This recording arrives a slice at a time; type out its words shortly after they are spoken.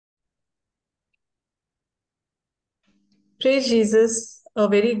Praise Jesus. A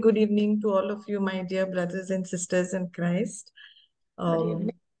very good evening to all of you, my dear brothers and sisters in Christ. Good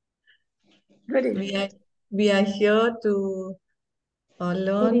evening. Good We evening. are we are here to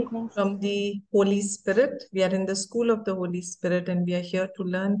learn from the Holy Spirit. We are in the school of the Holy Spirit, and we are here to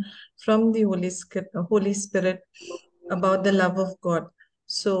learn from the Holy Spirit about the love of God.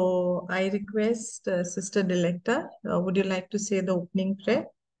 So I request Sister Delecta, would you like to say the opening prayer?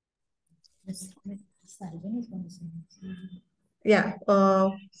 Salvin is going to say. Yeah,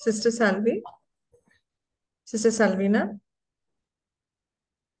 Sister Salvi, Sister Salvina.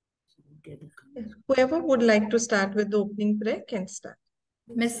 Whoever would like to start with the opening prayer can start.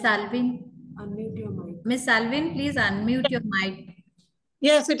 Miss Salvin, Unmute your mic. Miss Salvin, please unmute your mic.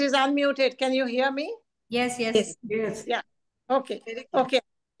 Yes, it is unmuted. Can you hear me? Yes, yes. Yes. Yeah. Okay. Very good. Okay.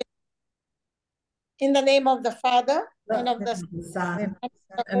 In the name of the Father and of the Son and of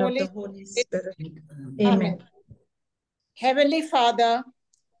the And of the Holy Holy Spirit. Spirit. Amen. Heavenly Father,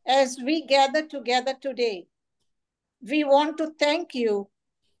 as we gather together today, we want to thank you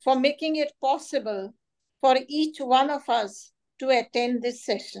for making it possible for each one of us to attend this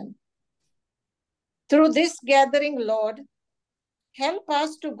session. Through this gathering, Lord, help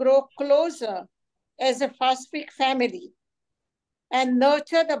us to grow closer as a First Week family and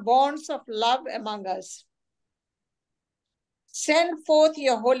nurture the bonds of love among us. Send forth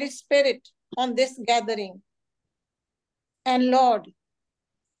your Holy Spirit on this gathering. And Lord,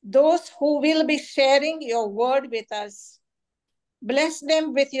 those who will be sharing your word with us, bless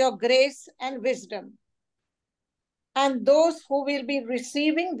them with your grace and wisdom. And those who will be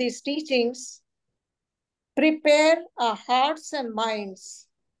receiving these teachings, prepare our hearts and minds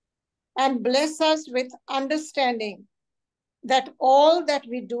and bless us with understanding that all that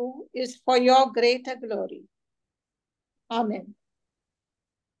we do is for your greater glory. Amen.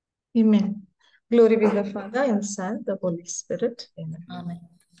 Amen. Glory be the Father and Son, the Holy Spirit. Amen. Amen.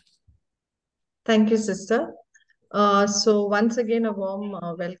 Thank you, Sister. So once again, a warm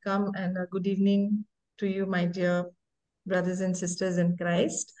welcome and a good evening to you, my dear brothers and sisters in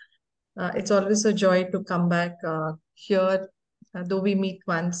Christ. It's always a joy to come back here, though we meet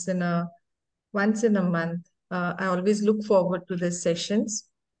once in a month. I always look forward to these sessions.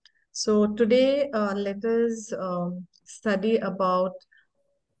 So today, let us study about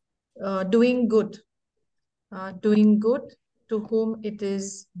doing good to whom it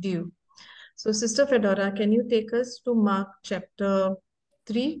is due. So, Sister Fedora, can you take us to Mark chapter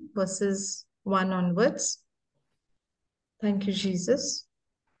 3, verses 1 onwards? Thank you, Jesus.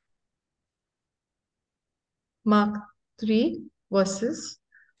 Mark 3, verses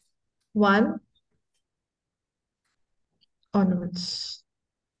 1 onwards.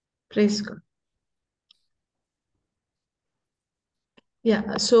 Praise God.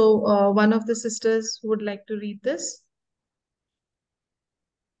 Yeah, so one of the sisters would like to read this.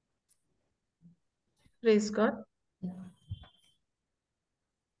 Praise God.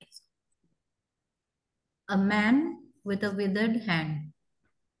 A man with a withered hand.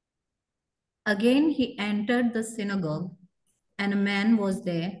 Again he entered the synagogue, and a man was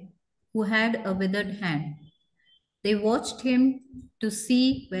there who had a withered hand. They watched him to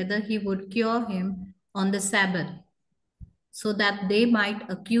see whether he would cure him on the Sabbath, so that they might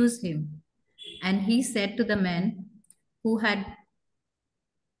accuse him. And he said to the man who had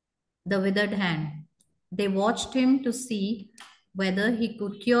the withered hand, they watched him to see whether he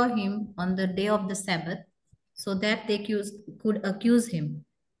could cure him on the day of the Sabbath, so that they could accuse him.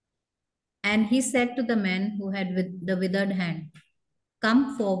 And he said to the man who had the withered hand,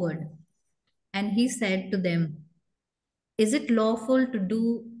 come forward. And he said to them, is it lawful to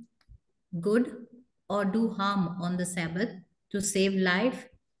do good or do harm on the Sabbath, to save life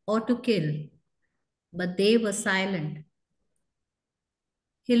or to kill? But they were silent.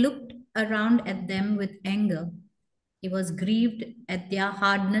 He looked around at them with anger. He was grieved at their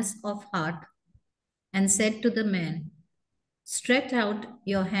hardness of heart and said to the man, stretch out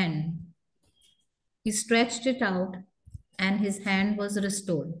your hand. He stretched it out, and his hand was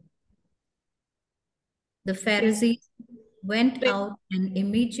restored. The Pharisees went out and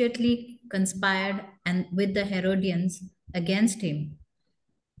immediately conspired with the Herodians against him,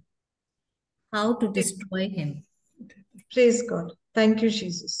 how to destroy him. Praise God. Thank you,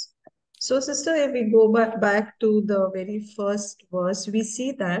 Jesus. So, sister, if we go back to the very first verse, we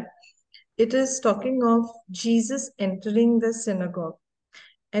see that it is talking of Jesus entering the synagogue.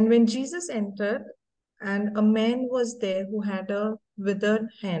 And when Jesus entered, and a man was there who had a withered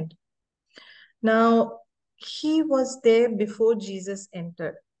hand. Now, he was there before Jesus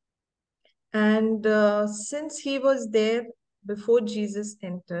entered. And since he was there, before Jesus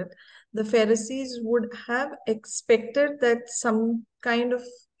entered, the Pharisees would have expected that some kind of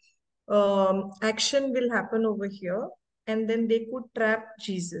action will happen over here, and then they could trap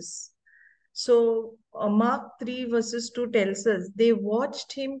Jesus. So Mark 3 verses 2 tells us they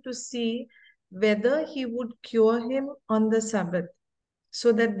watched him to see whether he would cure him on the Sabbath,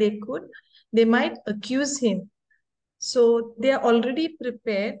 so that they might accuse him. So they are already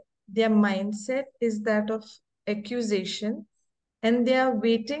prepared. Their mindset is that of accusation, and they are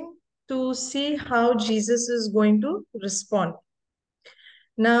waiting to see how Jesus is going to respond.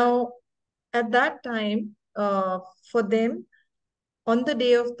 Now, at that time, for them, on the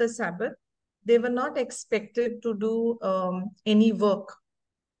day of the Sabbath, they were not expected to do any work.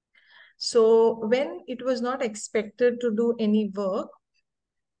 So when it was not expected to do any work,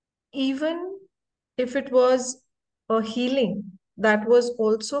 even if it was a healing, that was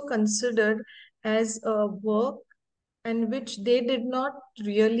also considered as a work, and which they did not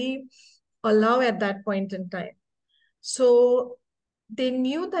really allow at that point in time. So they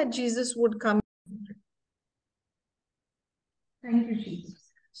knew that Jesus would come. Thank you, Jesus.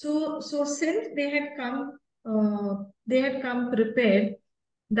 So since they had come prepared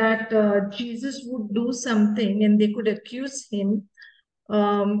that Jesus would do something and they could accuse him.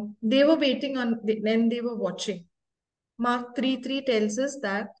 They were waiting on, and they were watching. Mark 3:3 tells us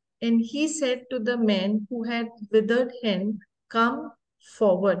that, and he said to the men who had withered him, "Come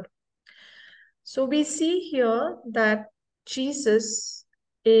forward." So we see here that Jesus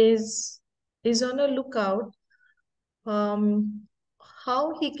is on a lookout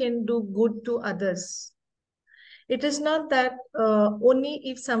how he can do good to others. It is not that only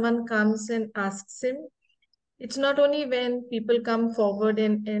if someone comes and asks him. It's not only when people come forward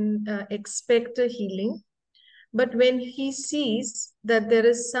and expect a healing, but when he sees that there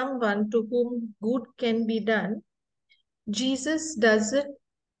is someone to whom good can be done, Jesus does it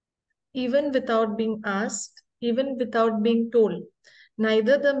even without being asked, even without being told.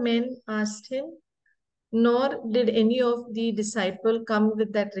 Neither the men asked him, nor did any of the disciples come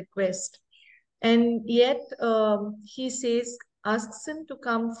with that request. And yet he says, asks him to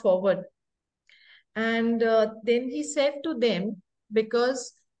come forward. And then he said to them,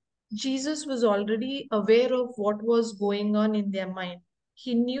 because Jesus was already aware of what was going on in their mind.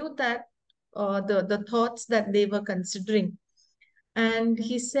 He knew that the thoughts that they were considering. And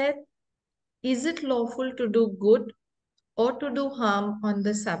he said, is it lawful to do good or to do harm on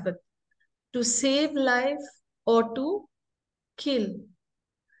the Sabbath? To save life or to kill?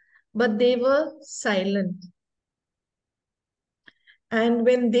 But they were silent. And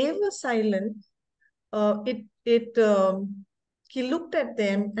when they were silent, he looked at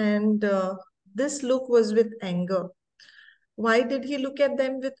them, and this look was with anger. Why did he look at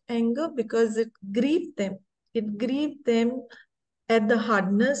them with anger? Because it grieved them. It grieved them at the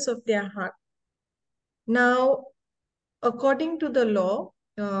hardness of their heart. Now, according to the law,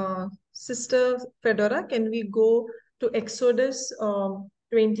 Sister Fedora, can we go to Exodus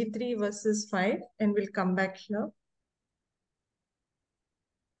 23 verses 5, and we'll come back here.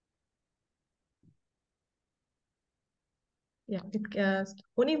 Yeah,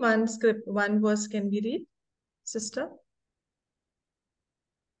 only one verse can be read, Sister.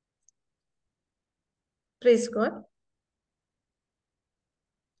 Praise God.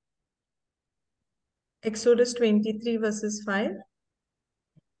 Exodus 23 verses 5.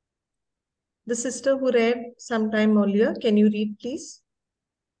 The sister who read sometime earlier, can you read, please?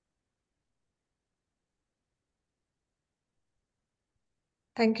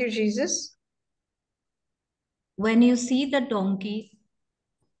 Thank you, Jesus. When you see the donkey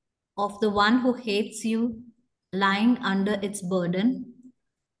of the one who hates you lying under its burden,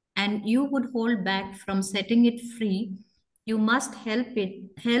 and you would hold back from setting it free, you must help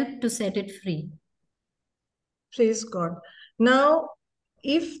to set it free. Praise God. Now,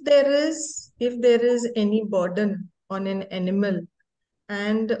 if there is any burden on an animal,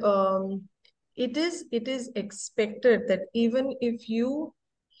 and it is expected that even if you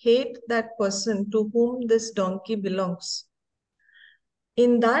hate that person to whom this donkey belongs,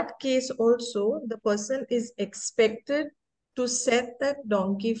 in that case also the person is expected to set that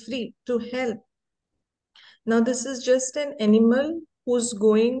donkey free, to help. Now this is just an animal who's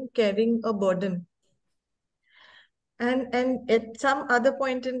going carrying a burden. And at some other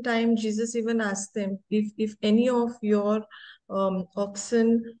point in time, Jesus even asked them, if any of your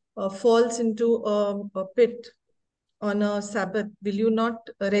oxen falls into a pit on a Sabbath, will you not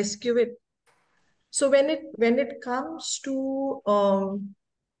rescue it? So when it comes to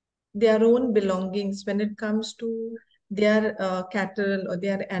their own belongings, when it comes to their cattle or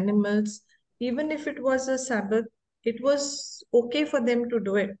their animals, even if it was a Sabbath, It was okay for them to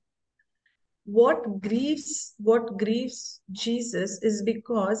do it. What grieves Jesus is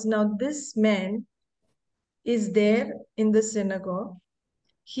because now this man is there in the synagogue.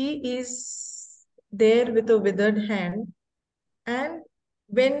 He is there with a withered hand. And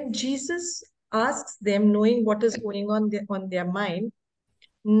when Jesus asks them, knowing what is going on their mind,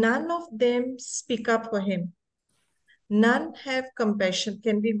 none of them speak up for him. None have compassion.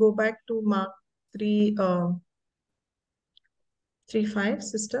 Can we go back to Mark 3, 3:5,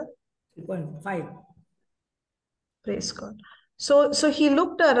 sister? 3.5. Praise God. So he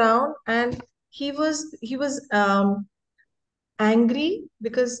looked around and he was angry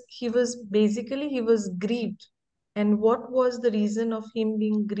because he was grieved. And what was the reason of him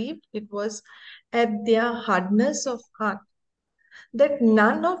being grieved? It was at their hardness of heart, that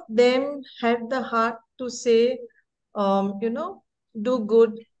none of them had the heart to say, do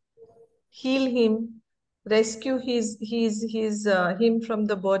good, heal him, rescue him from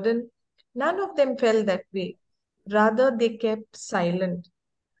the burden. None of them felt that way. Rather, they kept silent.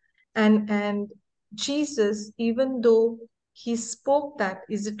 And Jesus, even though he spoke that,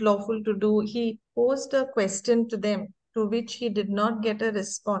 is it lawful to do? He posed a question to them, to which he did not get a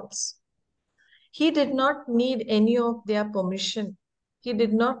response. He did not need any of their permission. He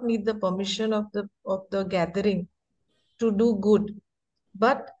did not need the permission of the gathering to do good.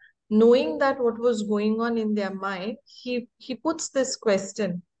 But knowing that what was going on in their mind, he puts this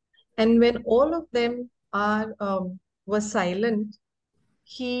question. And when all of them were silent,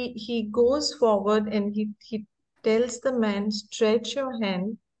 he goes forward and he tells the man, stretch your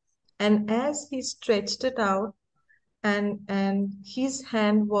hand. And as he stretched it out, and his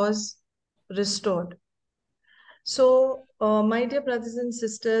hand was restored. So, my dear brothers and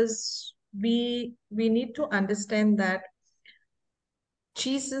sisters, we need to understand that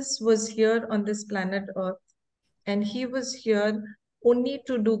Jesus was here on this planet Earth, and he was here only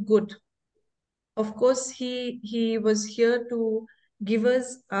to do good. Of course, he was here to give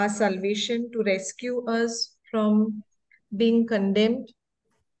us our salvation, to rescue us from being condemned,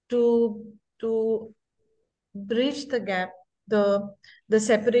 to bridge the gap, the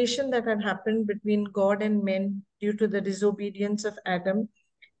separation that had happened between God and men due to the disobedience of Adam.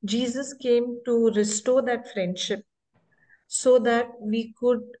 Jesus came to restore that friendship so that we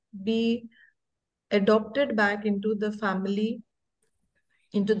could be adopted back into the family,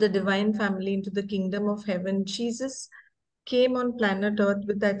 into the divine family, into the kingdom of heaven. Jesus came on planet Earth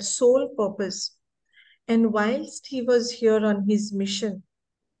with that sole purpose. And whilst he was here on his mission,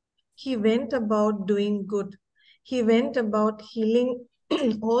 he went about doing good. He went about healing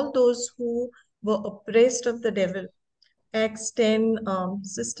all those who were oppressed of the devil. Acts 10,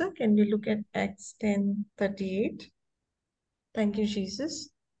 sister, can you look at Acts 10:38? Thank you, Jesus.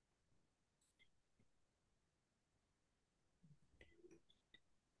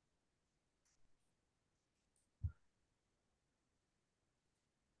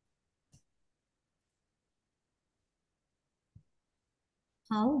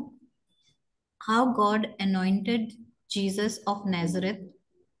 How God anointed Jesus of Nazareth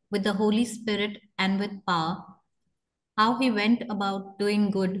with the Holy Spirit and with power, how he went about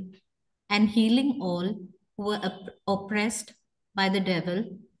doing good and healing all who were oppressed by the devil,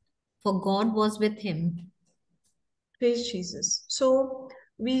 for God was with him. Praise Jesus. So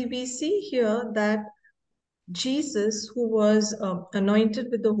we see here that Jesus, who was anointed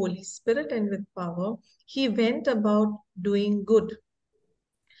with the Holy Spirit and with power, he went about doing good.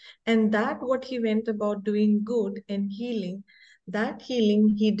 And that what he went about doing good and healing, that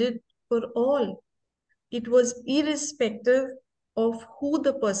healing he did for all. It was irrespective of who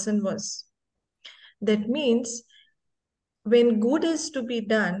the person was. That means when good is to be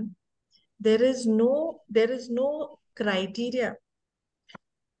done, there is no criteria.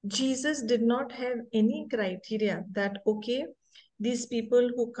 Jesus did not have any criteria that, okay, these people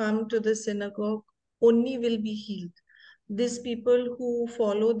who come to the synagogue only will be healed. These people who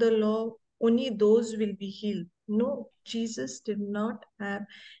follow the law, only those will be healed. No, Jesus did not have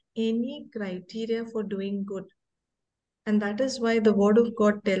any criteria for doing good. And that is why the word of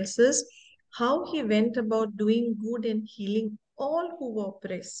God tells us how he went about doing good and healing all who were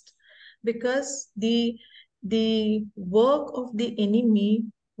oppressed. Because the work of the enemy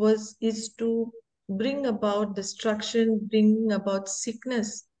is to bring about destruction, bring about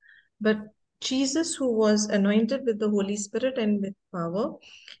sickness. But Jesus, who was anointed with the Holy Spirit and with power,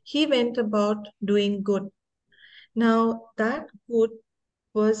 he went about doing good. Now, that good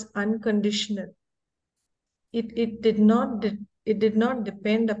was unconditional. It did not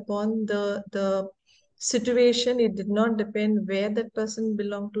depend upon the situation. It did not depend where that person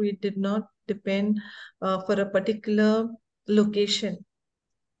belonged to. It did not depend for a particular location.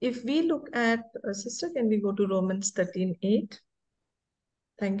 If we look at, sister, can we go to Romans 13:8?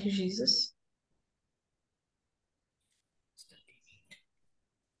 Thank you, Jesus.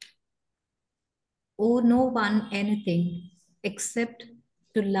 Owe no one anything except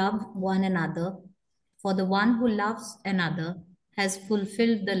to love one another, for the one who loves another has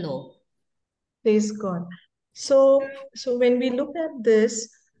fulfilled the law. Praise God. So when we look at this,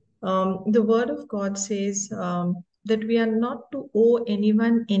 the word of God says that we are not to owe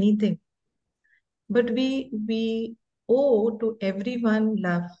anyone anything, but we owe to everyone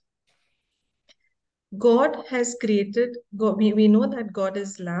love. God has created, we know that God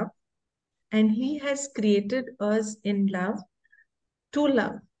is love, and He has created us in love to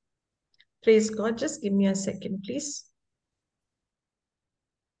love. Praise God. Just give me a second, please.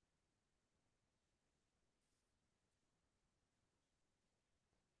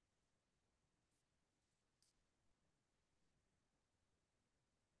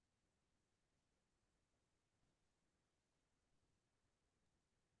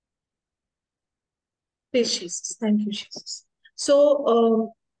 Praise Jesus. Thank you, Jesus.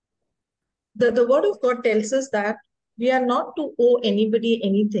 So the word of God tells us that we are not to owe anybody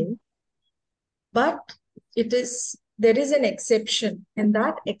anything, but there is an exception, and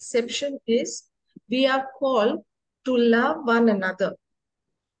that exception is we are called to love one another.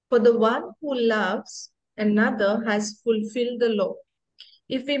 For the one who loves another has fulfilled the law.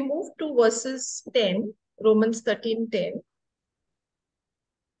 If we move to verses 10, Romans 13:10.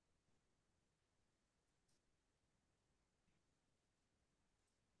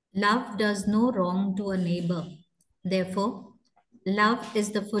 Love does no wrong to a neighbor. Therefore, love is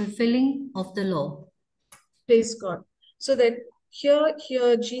the fulfilling of the law. Praise God. So that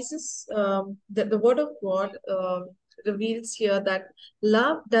here Jesus, the word of God reveals here that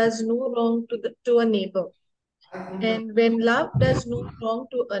love does no wrong to a neighbor. And when love does no wrong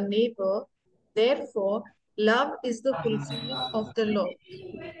to a neighbor, therefore, love is the fulfilling of the law.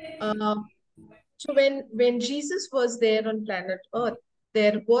 So when Jesus was there on planet Earth,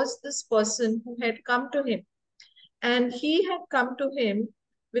 there was this person who had come to him, and he had come to him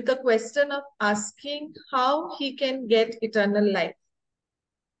with a question of asking how he can get eternal life.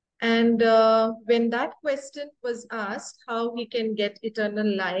 And when that question was asked, how he can get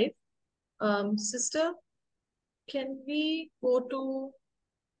eternal life, sister, can we go to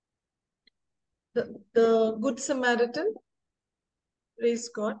the Good Samaritan? Praise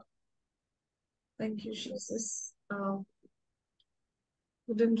God. Thank you, Jesus.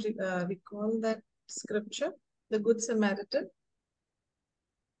 Couldn't recall that scripture, the Good Samaritan.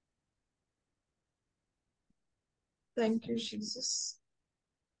 Thank you, Jesus.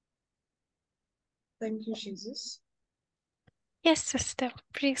 Thank you, Jesus. Yes, sister.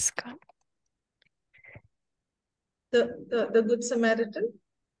 Praise God. The Good Samaritan.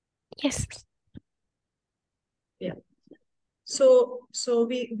 Yes. Yeah. So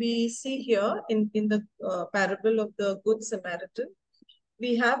we see here in the parable of the Good Samaritan,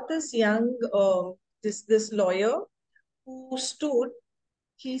 we have this young this lawyer who stood.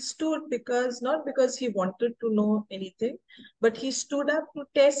 He stood because not because he wanted to know anything, but he stood up to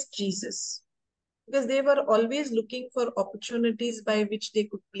test Jesus, because they were always looking for opportunities by which they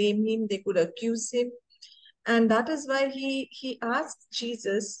could blame him, they could accuse him. And that is why he asked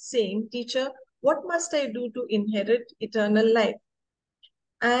Jesus, saying, "Teacher, what must I do to inherit eternal life?"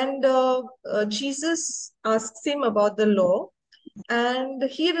 And Jesus asks him about the law, and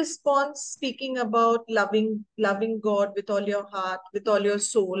he responds speaking about loving God with all your heart, with all your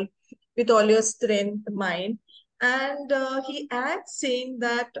soul, with all your strength, mind. And he adds saying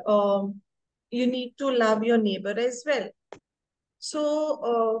that you need to love your neighbor as well.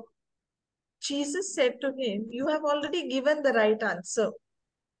 So Jesus said to him, "You have already given the right answer."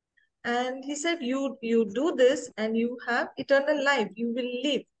 And he said, you do this and you have eternal life, you will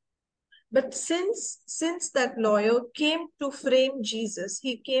live. But since that lawyer came to frame Jesus,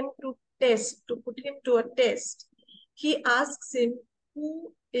 he came to put him to a test. He asks him,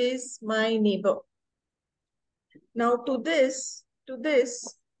 "Who is my neighbor?" Now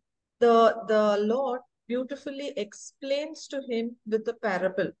the Lord beautifully explains to him with a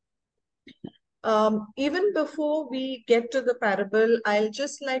parable. Even before we get to the parable, I'll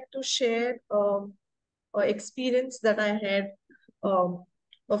just like to share an experience that I had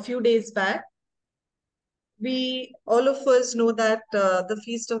a few days back. We all of us know that the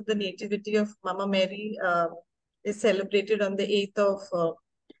feast of the Nativity of Mama Mary is celebrated on the 8th of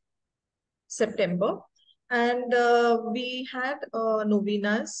September, and we had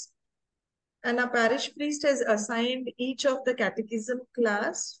novenas and our parish priest has assigned each of the catechism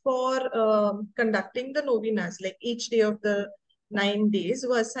class for conducting the novenas. Like each day of the 9 days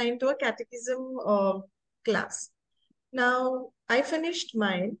were assigned to a catechism class. Now, I finished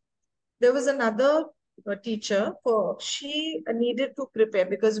mine. There was another teacher, she needed to prepare,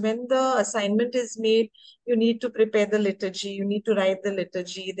 because when the assignment is made, you need to prepare the liturgy, you need to write the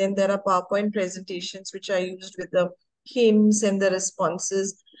liturgy. Then there are PowerPoint presentations which are used with the hymns and the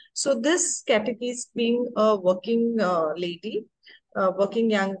responses. So this catechist, being a working lady,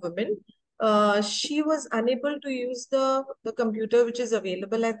 working young woman, she was unable to use the computer which is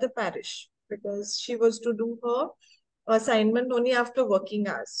available at the parish, because she was to do her assignment only after working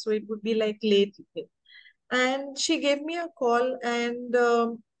hours. So it would be like late evening. And she gave me a call, and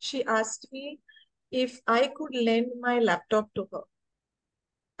she asked me if I could lend my laptop to her.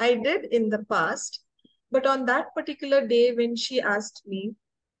 I did in the past, but on that particular day when she asked me,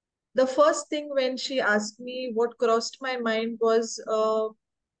 the first thing when she asked me, what crossed my mind was,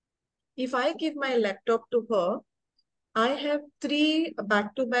 if I give my laptop to her, I have 3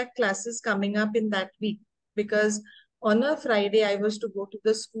 back-to-back classes coming up in that week, because on a Friday I was to go to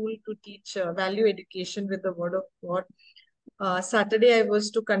the school to teach value education with the Word of God. Saturday I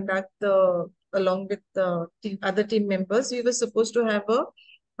was to conduct along with the other team members, we were supposed to have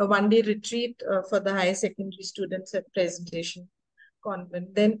a one-day retreat for the higher secondary students at Presentation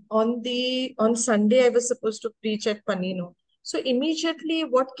Convent. Then on Sunday I was supposed to preach at Panino. So immediately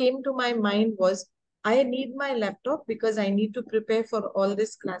what came to my mind was, I need my laptop because I need to prepare for all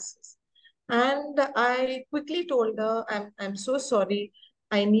these classes. And I quickly told her, I'm so sorry.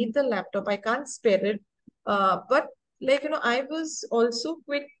 I need the laptop. I can't spare it. But I was also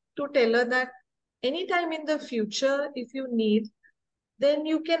quick to tell her that anytime in the future, if you need, then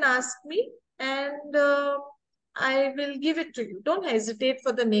you can ask me, and I will give it to you. Don't hesitate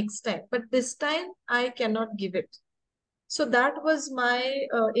for the next time. But this time I cannot give it. So that was my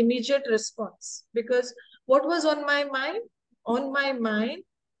immediate response, because what was on my mind? On my mind,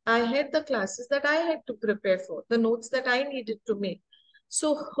 I had the classes that I had to prepare for, the notes that I needed to make.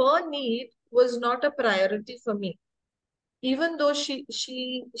 So her need was not a priority for me. Even though she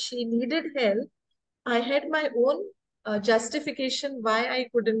needed help, I had my own justification why I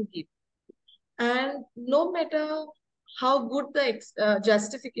couldn't give. And no matter how good the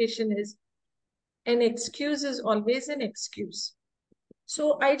justification is, an excuse is always an excuse.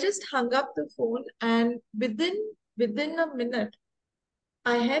 So I just hung up the phone, and within a minute,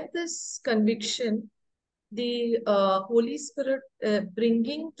 I had this conviction, the Holy Spirit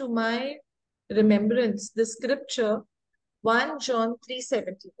bringing to my remembrance the scripture 1 John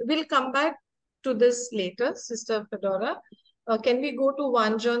 3:17. We'll come back to this later, Sister Fedora. Can we go to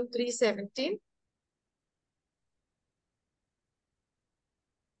 1 John 3:17?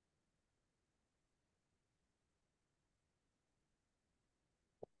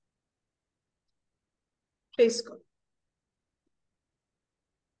 Praise God.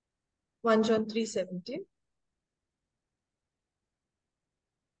 1 John 3:17.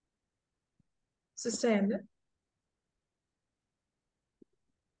 Sister Anna.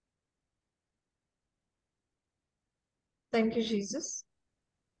 Thank you, Jesus.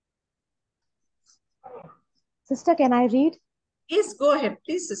 Sister, can I read? Yes, go ahead,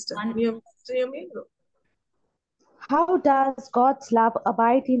 please, sister. How does God's love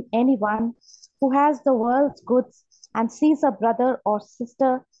abide in anyone who has the world's goods and sees a brother or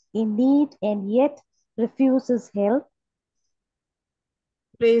sister in need and yet refuses help?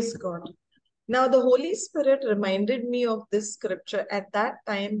 Praise God. Now, the Holy Spirit reminded me of this scripture at that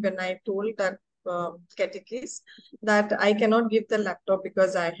time when I told that catechist that I cannot give the laptop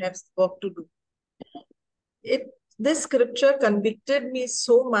because I have work to do. This scripture convicted me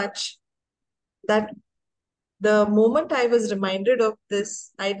so much that the moment I was reminded of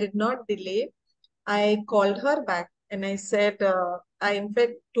this, I did not delay. I called her back and I said, I in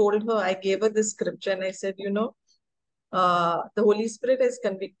fact told her, I gave her this scripture and I said, the Holy Spirit has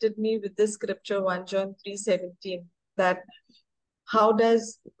convicted me with this scripture, 1 John 3:17, that how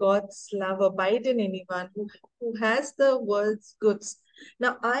does God's love abide in anyone who has the world's goods?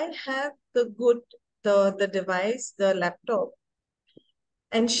 Now, I have the device, the laptop,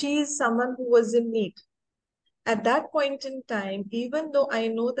 and she is someone who was in need. At that point in time, even though I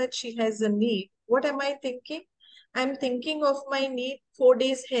know that she has a need, what am I thinking? I'm thinking of my need 4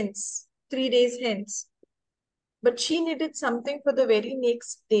 days hence, 3 days hence. But she needed something for the very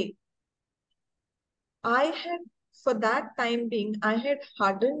next day. For that time being, I had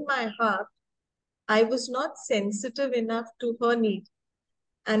hardened my heart. I was not sensitive enough to her need.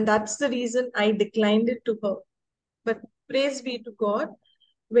 And that's the reason I declined it to her. But praise be to God,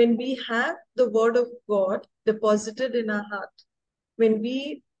 when we have the word of God deposited in our heart, when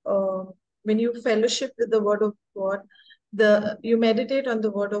you fellowship with the word of God, you meditate on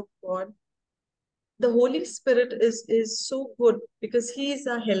the word of God, the Holy Spirit is so good because He is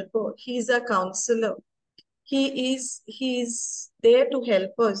our helper, He is our counselor. He's there to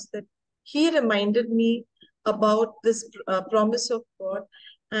help us. That He reminded me about this promise of God,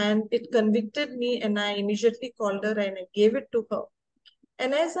 and it convicted me, and I immediately called her and I gave it to her.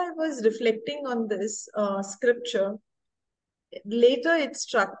 And as I was reflecting on this scripture, later it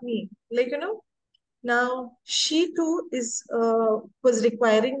struck me, like, now she too was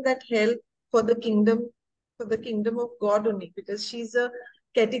requiring that help for the kingdom of God only, because she's a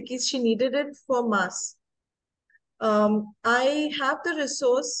catechist. She needed it for mass. I have the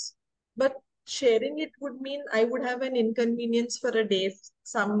resource, but sharing it would mean I would have an inconvenience for a day,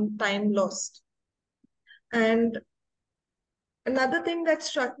 some time lost. And another thing that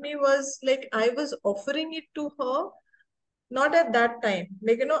struck me was, like, I was offering it to her, not at that time.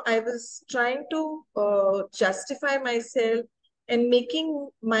 Like, I was trying to justify myself and making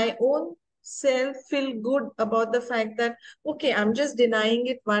my own self feel good about the fact that, okay, I'm just denying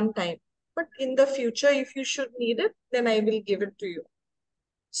it one time. But in the future, if you should need it, then I will give it to you.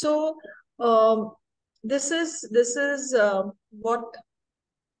 So this is what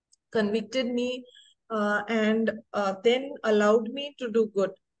convicted me and then allowed me to do good.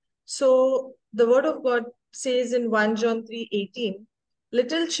 So the word of God says in 1 John 3:18,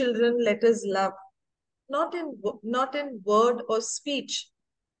 little children, let us love, not in word or speech,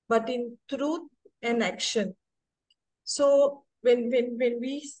 but in truth and action. So when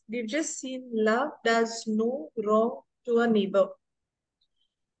we've just seen love does no wrong to a neighbor.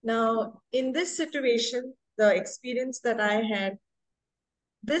 Now, in this situation, the experience that I had,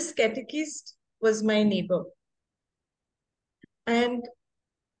 this catechist was my neighbor. And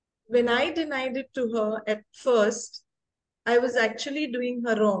when I denied it to her at first, I was actually doing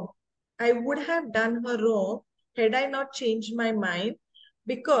her wrong. I would have done her wrong had I not changed my mind,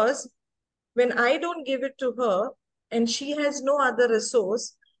 because when I don't give it to her and she has no other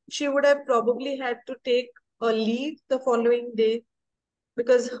resource, she would have probably had to take a leave the following day,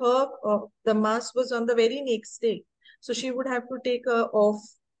 because the mass was on the very next day. So she would have to take her off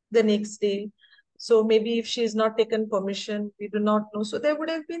the next day. So maybe if she's not taken permission, we do not know. So there would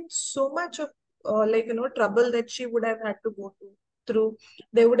have been so much of trouble that she would have had to go through.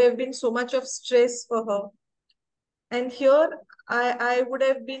 There would have been so much of stress for her. And here I would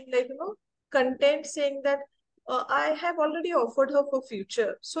have been content saying that I have already offered her for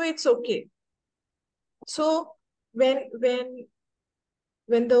future, so it's okay. So when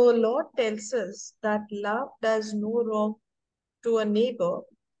the Lord tells us that love does no wrong to a neighbor,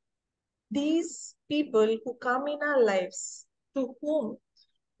 these people who come in our lives, to whom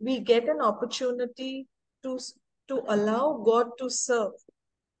we get an opportunity to, to allow God to serve,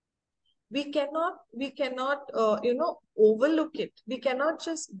 we cannot overlook it. We cannot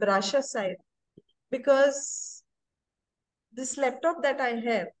just brush aside, because this laptop that I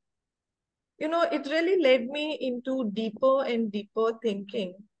have, it really led me into deeper and deeper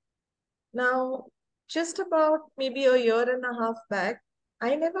thinking. Now, just about maybe a year and a half back,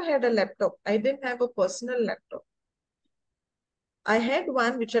 I never had a laptop. I didn't have a personal laptop. I had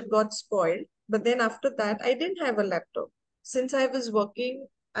one which had got spoiled, but then after that, I didn't have a laptop. Since I was working,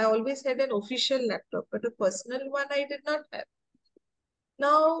 I always had an official laptop, but a personal one I did not have.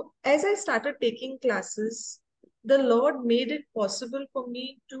 Now, as I started taking classes, the Lord made it possible for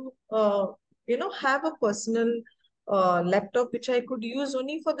me to, have a personal laptop which I could use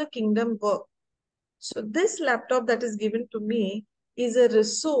only for the kingdom work. So this laptop that is given to me is a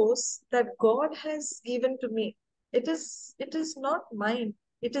resource that God has given to me. It is not mine.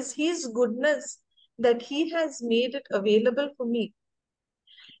 It is His goodness that He has made it available for me.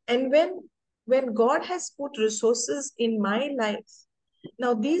 And when God has put resources in my life,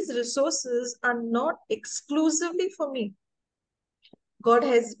 now these resources are not exclusively for me. God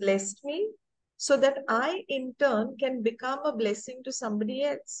has blessed me so that I in turn can become a blessing to somebody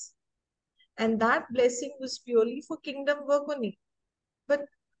else. And that blessing was purely for kingdom work only. But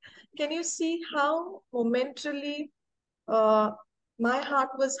can you see how momentarily my heart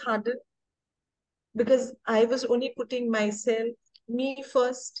was hardened? Because I was only putting myself, me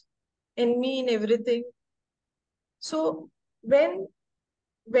first, and me in everything. So when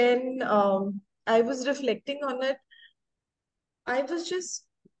I was reflecting on it, I was just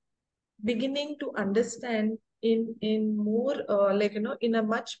beginning to understand in more in a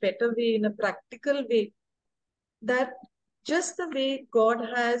much better way, in a practical way, that just the way God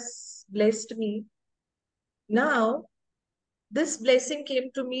has blessed me, now this blessing came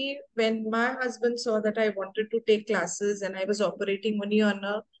to me when my husband saw that I wanted to take classes and I was operating only on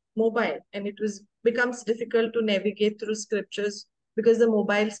a mobile, and it was becomes difficult to navigate through scriptures because the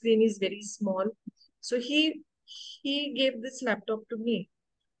mobile screen is very small. So he gave this laptop to me.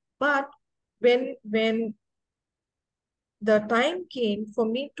 But when the time came for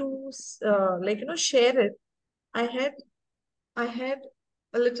me to share it, I had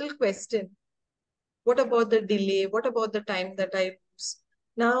a little question. What about the delay? What about the time that I lose?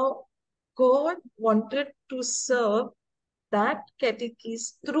 Now, God wanted to serve that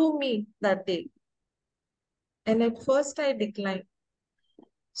catechist through me that day. And at first I declined.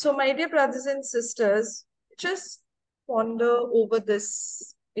 So, my dear brothers and sisters, just ponder over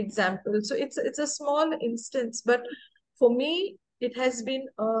this example. So, it's a small instance, but for me, it has been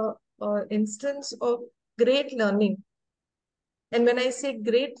a instance of great learning. And when I say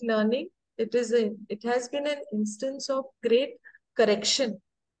great learning, it has been an instance of great correction.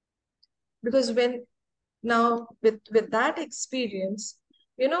 Because when now with that experience,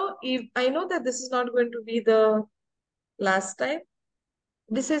 if I know that this is not going to be the last time,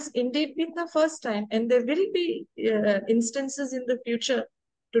 this has indeed been the first time, and there will be instances in the future.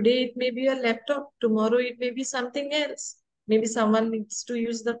 Today it may be a laptop, tomorrow it may be something else. Maybe someone needs to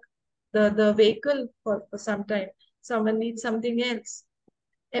use the vehicle for some time. Someone needs something else.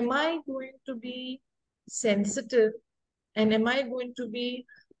 Am I going to be sensitive, and am I going to be,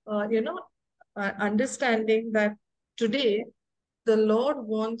 understanding that today the Lord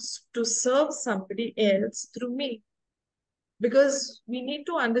wants to serve somebody else through me? Because we need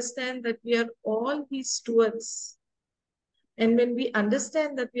to understand that we are all His stewards. And when we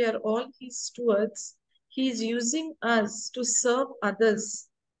understand that we are all His stewards, He is using us to serve others,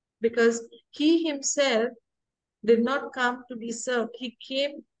 because He Himself did not come to be served. He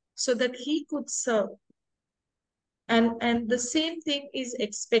came so that He could serve. And the same thing is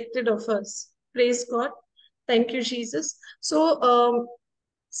expected of us. Praise God. Thank you, Jesus. So,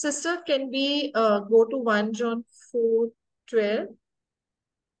 sister, can we go to 1 John 4:12?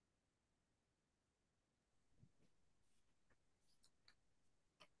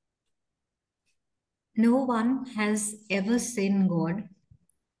 No one has ever seen God.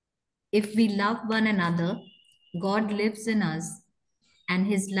 If we love one another, God lives in us, and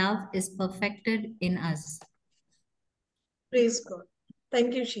his love is perfected in us. Praise God.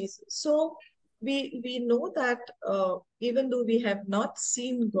 Thank you, Jesus. So we know that even though we have not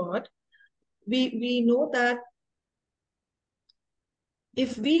seen God, we know that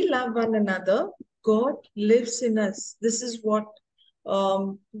if we love one another, God lives in us. This is what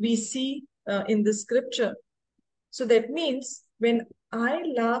we see in the scripture. So that means when I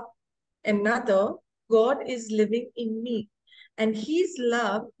love another, God is living in me, and His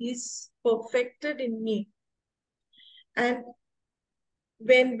love is perfected in me. And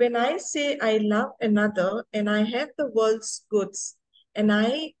when I say I love another and I have the world's goods and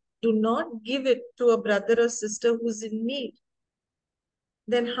I do not give it to a brother or sister who's in need,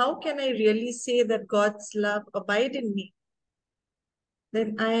 then how can I really say that God's love abide in me?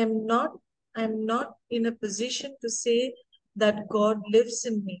 Then I'm not in a position to say that God lives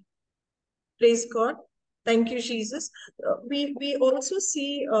in me. Praise God. Thank you, Jesus. We also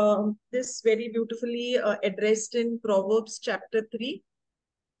see this very beautifully addressed in Proverbs chapter 3.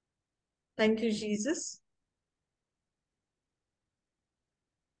 Thank you, Jesus.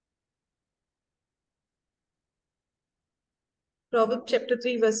 Proverbs chapter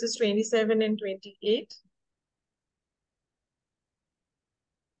 3, verses 27 and 28.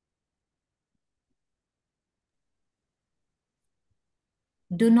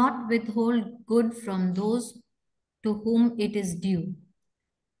 Do not withhold good from those to whom it is due,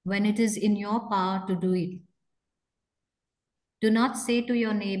 when it is in your power to do it. Do not say to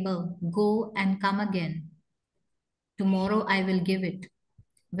your neighbor, go and come again. Tomorrow I will give it,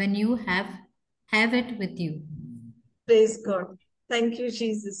 when you have it with you. Praise God. Thank you,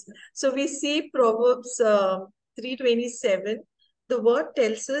 Jesus. So we see Proverbs 3:27. The word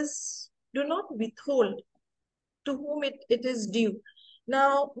tells us, do not withhold to whom it is due.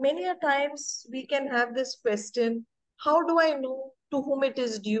 Now, many a times we can have this question, how do I know to whom it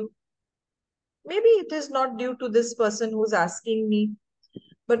is due? Maybe it is not due to this person who's asking me.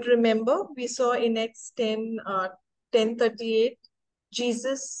 But remember, we saw in Acts 10:38,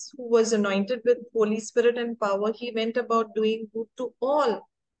 Jesus, who was anointed with Holy Spirit and power, he went about doing good to all.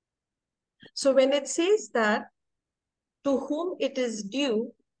 So when it says that, to whom it is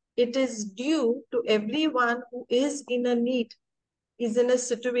due to everyone who is in a need, is in a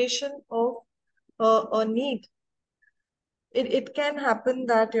situation of a need. It can happen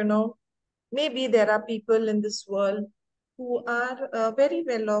that, maybe there are people in this world who are very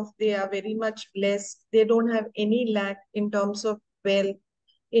well off. They are very much blessed. They don't have any lack in terms of wealth,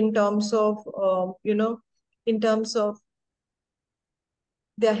 in terms of, in terms of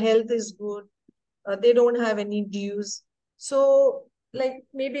their health is good. They don't have any dues. So, like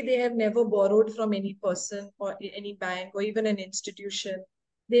maybe they have never borrowed from any person or any bank or even an institution.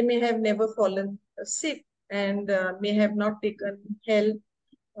 They may have never fallen sick and may have not taken help,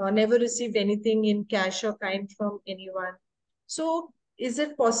 never received anything in cash or kind from anyone. So, is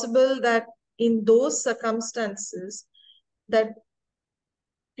it possible that in those circumstances that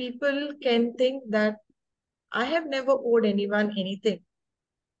people can think that I have never owed anyone anything?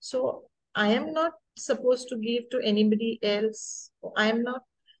 So I am not supposed to give to anybody else. I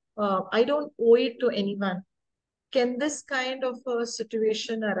don't owe it to anyone. Can this kind of a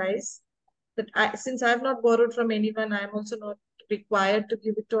situation arise? That since I have not borrowed from anyone, I am also not required to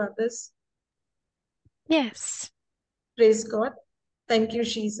give it to others. Yes. Praise God. Thank you,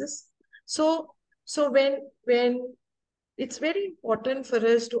 Jesus. So when it's very important for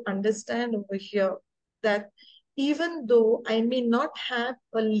us to understand over here that even though I may not have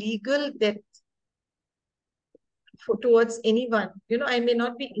a legal debt towards anyone, I may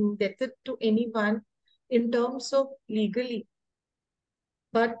not be indebted to anyone in terms of legally,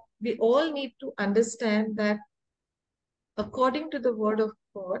 but we all need to understand that according to the word of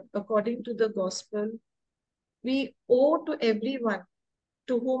God, according to the gospel, we owe to everyone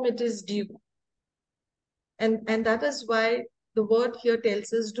to whom it is due. And that is why the word here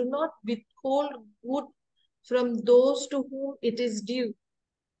tells us, do not withhold good from those to whom it is due.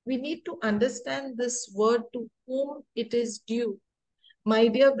 We need to understand this word, to whom it is due. My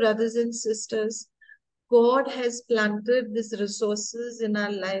dear brothers and sisters, God has planted these resources in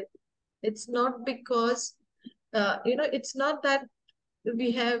our life. It's not because, it's not that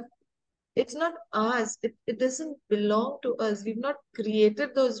we have, it's not ours. It doesn't belong to us. We've not created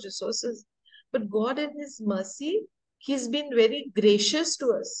those resources. But God in His mercy, He's been very gracious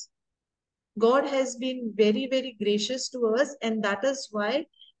to us. God has been very, very gracious to us. And that is why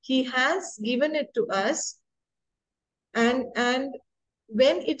He has given it to us. And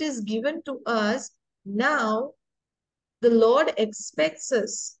when it is given to us, now the Lord expects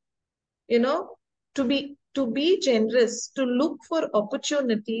us, to be generous, to look for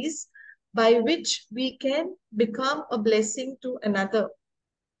opportunities by which we can become a blessing to another.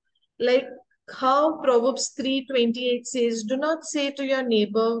 Like how Proverbs 3:28 says, do not say to your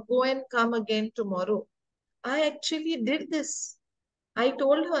neighbor, go and come again tomorrow. I actually did this. I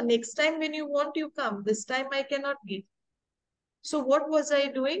told her, next time when you want, you come. This time I cannot give. So what was I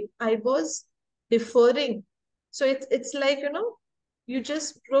doing? I was deferring. So it's like, you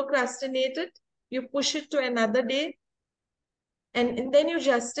just procrastinate it, you push it to another day, and then you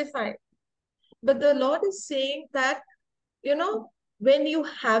justify. But the Lord is saying that, when you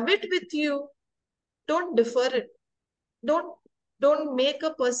have it with you, don't defer it. Don't make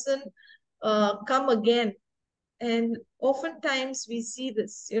a person come again. And oftentimes we see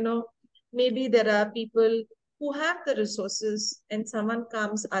this, maybe there are people who have the resources and someone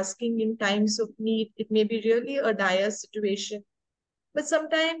comes asking in times of need. It may be really a dire situation. But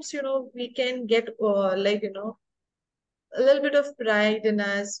sometimes, we can get a little bit of pride in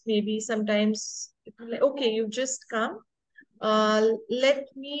us. Maybe sometimes, like, okay, you just come. Let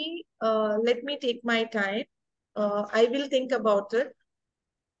me take my time. I will think about it.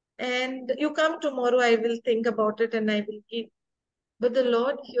 And you come tomorrow, I will think about it and I will give. But the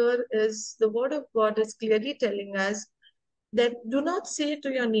Lord here is, the word of God is clearly telling us that do not say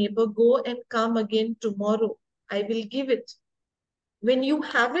to your neighbor, go and come again tomorrow. I will give it. When you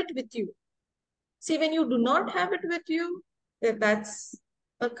have it with you. See, when you do not have it with you, that's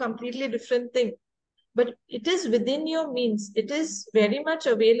a completely different thing. But it is within your means. It is very much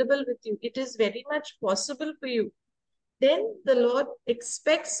available with you. It is very much possible for you. Then the Lord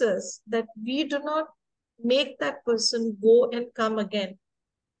expects us that we do not make that person go and come again.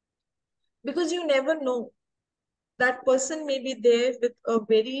 Because you never know. That person may be there with a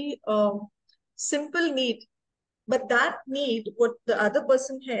very simple need. But that need, what the other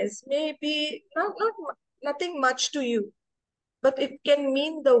person has, may be nothing much to you. But it can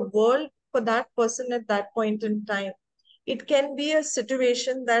mean the world for that person at that point in time. It can be a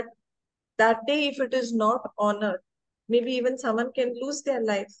situation that day, if it is not honored, maybe even someone can lose their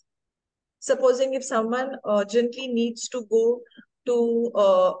life. Supposing if someone urgently needs to go to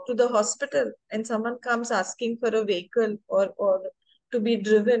the hospital and someone comes asking for a vehicle or to be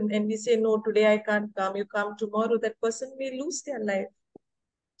driven, and we say, no, today I can't come, you come tomorrow, that person may lose their life.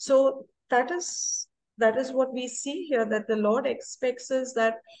 So that is what we see here, that the Lord expects us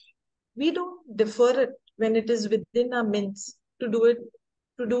that we don't defer it when it is within our means to do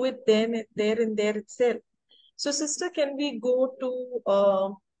it then, there and there itself. So, sister, can we go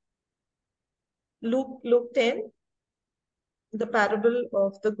to Luke 10, the parable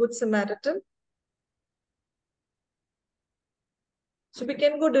of the Good Samaritan? So we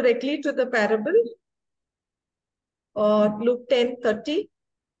can go directly to the parable, Luke 10:30.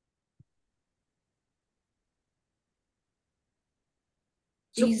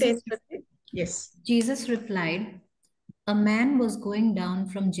 Luke 10:30. Yes. Jesus replied, "A man was going down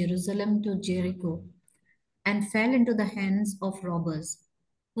from Jerusalem to Jericho and fell into the hands of robbers,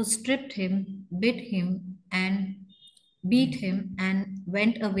 who stripped him, beat him, and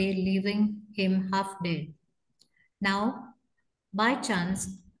went away, leaving him half dead. Now, by chance,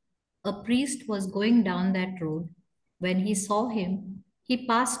 a priest was going down that road. When he saw him, he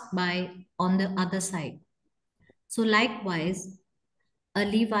passed by on the other side. So, likewise, a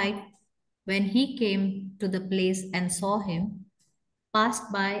Levite, when he came to the place and saw him,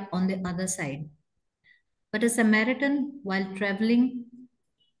 passed by on the other side. But a Samaritan, while traveling,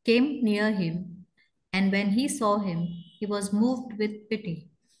 came near him, and when he saw him, he was moved with pity.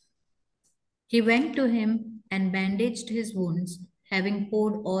 He went to him and bandaged his wounds, having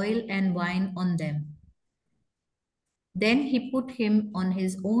poured oil and wine on them. Then he put him on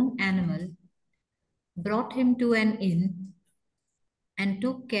his own animal, brought him to an inn, and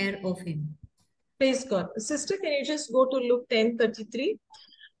took care of him." Praise God. Sister, can you just go to Luke 10:33?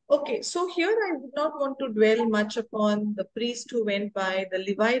 Okay, so here I would not want to dwell much upon the priest who went by, the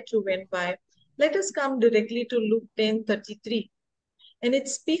Levite who went by. Let us come directly to Luke 10:33. And it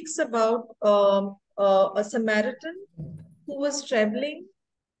speaks about a Samaritan who was traveling,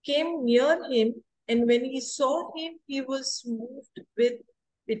 came near him, and when he saw him, he was moved with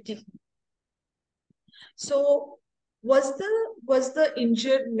pity. So was the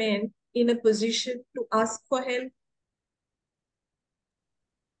injured man in a position to ask for help?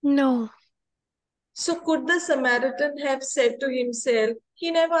 No. So could the Samaritan have said to himself,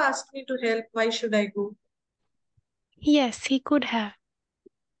 he never asked me to help, why should I go? Yes, he could have.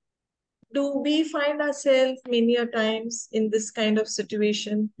 Do we find ourselves many a times in this kind of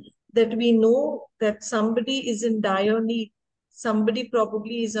situation that we know that somebody is in dire need, somebody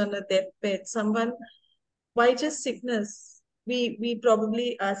probably is on a deathbed, someone, why just sickness? We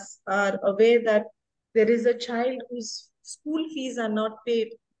probably are aware that there is a child whose school fees are not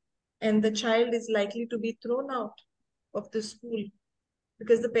paid, and the child is likely to be thrown out of the school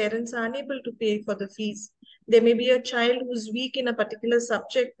because the parents are unable to pay for the fees. There may be a child who's weak in a particular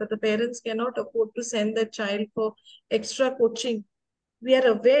subject, but the parents cannot afford to send that child for extra coaching. We are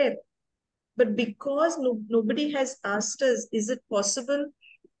aware, but because nobody has asked us, is it possible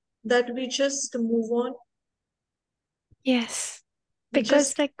that we just move on? Yes. We Because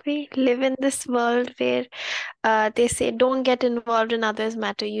just like we live in this world where they say don't get involved in others'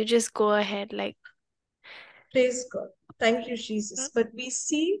 matter. You just go ahead. Like praise God. Thank you, Jesus. But we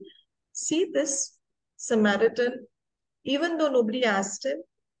see this Samaritan, even though nobody asked him,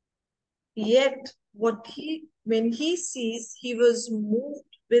 yet when he sees, he was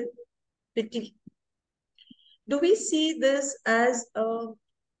moved with pity. Do we see this as a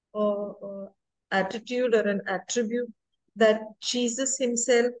attitude or an attribute that Jesus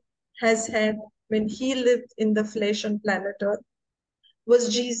himself has had when he lived in the flesh on planet Earth?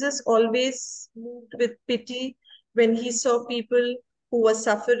 Was Jesus always moved with pity when he saw people who were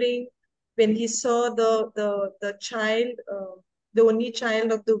suffering, when he saw the child, the only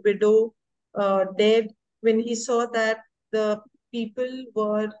child of the widow, dead, when he saw that the people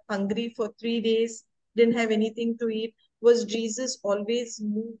were hungry for 3 days, didn't have anything to eat? Was Jesus always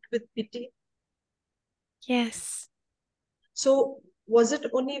moved with pity? yes. So was it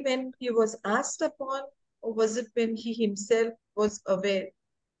only when he was asked upon, or was it when he himself was aware?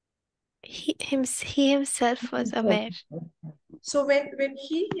 He himself was aware. So when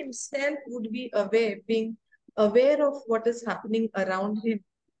he himself would be aware, being aware of what is happening around him,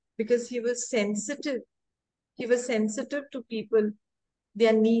 because he was sensitive to people,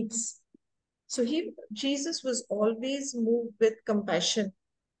 their needs. So Jesus was always moved with compassion.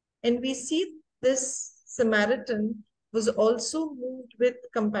 And we see this Samaritan was also moved with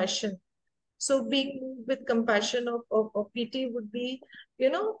compassion. So being moved with compassion of pity would be,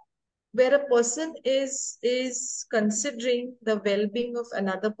 where a person is considering the well-being of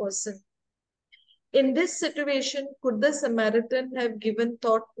another person. In this situation, could the Samaritan have given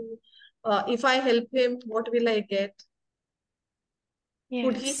thought to, if I help him, what will I get?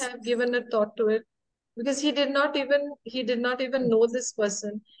 Could he Yes. have given a thought to it? Because he did not even know this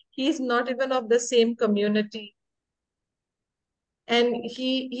person. He is not even of the same community. And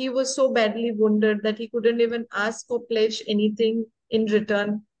he was so badly wounded that he couldn't even ask or pledge anything in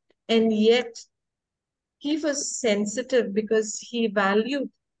return. And yet he was sensitive because he valued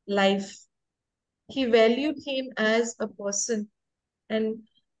life. He valued him as a person. And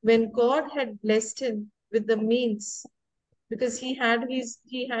when God had blessed him with the means, because he had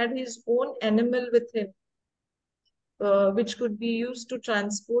his own animal with him, which could be used to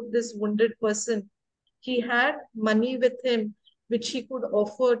transport this wounded person. He had money with him, which he could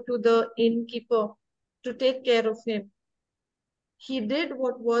offer to the innkeeper to take care of him. He did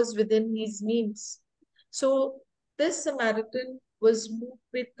what was within his means. So this Samaritan was moved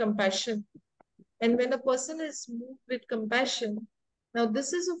with compassion. And when a person is moved with compassion, now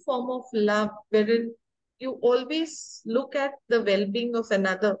this is a form of love wherein you always look at the well-being of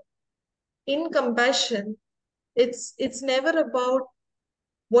another. In compassion, it's never about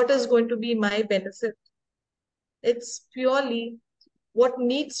what is going to be my benefit. It's purely what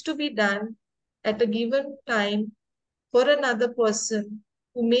needs to be done at a given time for another person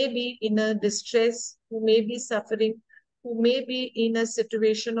who may be in a distress, who may be suffering, who may be in a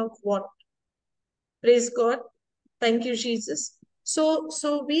situation of want. Praise God. Thank you, Jesus. So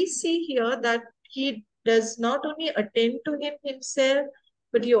we see here that he does not only attend to him himself,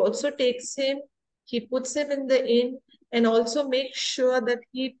 but he also takes him, he puts him in the inn, and also makes sure that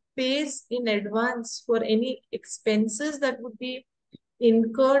he pays in advance for any expenses that would be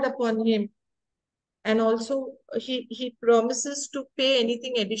incurred upon him. And also he promises to pay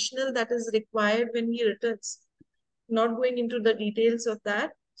anything additional that is required when he returns. Not going into the details of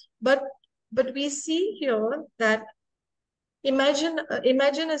that, but we see here that imagine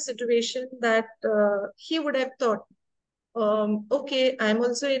a situation that he would have thought, okay, I'm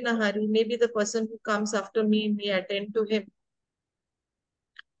also in a hurry. Maybe the person who comes after me may attend to him,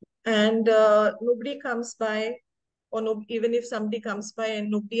 and nobody comes by, or no, even if somebody comes by and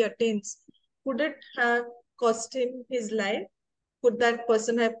nobody attends, could it have cost him his life? Could that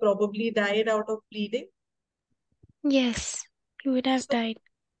person have probably died out of bleeding? Yes, he would have So, died.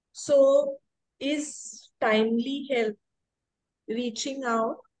 so is timely help, reaching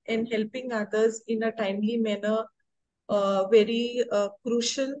out and helping others in a timely manner, very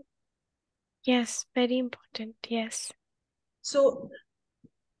crucial? Yes, very important. Yes. So,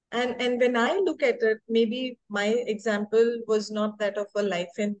 and when I look at it, maybe my example was not that of a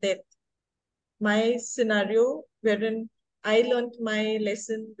life and death. My scenario wherein I learned my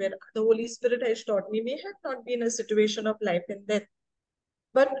lesson, where the Holy Spirit has taught me, may have not been a situation of life and death.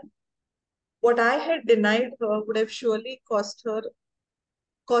 But what I had denied her would have surely cost her,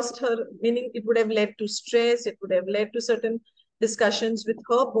 meaning it would have led to stress, it would have led to certain discussions with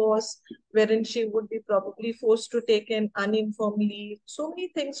her boss, wherein she would be probably forced to take an uninformed leave. So many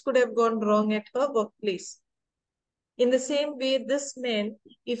things could have gone wrong at her workplace. In the same way, this man,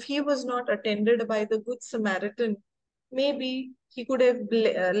 if he was not attended by the Good Samaritan, maybe he could have,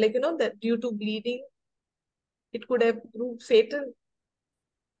 that due to bleeding, it could have proved fatal.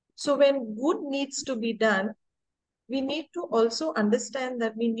 So when good needs to be done, we need to also understand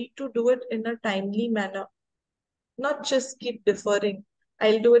that we need to do it in a timely manner, not just keep deferring.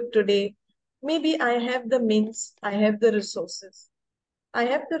 I'll do it today. Maybe I have the means, I have the resources. I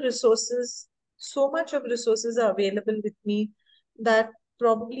have the resources, so much of resources are available with me that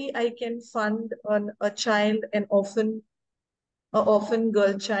probably I can fund a child, an orphan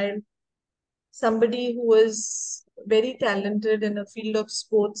girl child, somebody who is very talented in a field of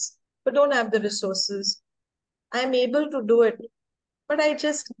sports, but don't have the resources. I'm able to do it, but I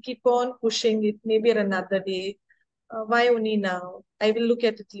just keep on pushing it, maybe another day. Why only now? I will look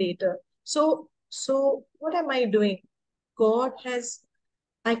at it later. So what am I doing? God has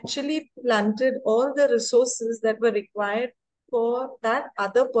actually planted all the resources that were required for that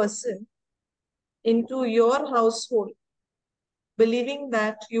other person into your household, believing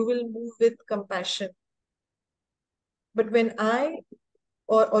that you will move with compassion. But when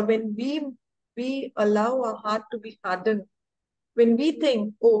or when we allow our heart to be hardened, when we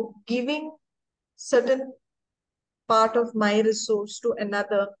think, oh, giving certain part of my resource to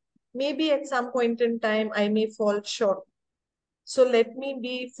another, maybe at some point in time I may fall short. So let me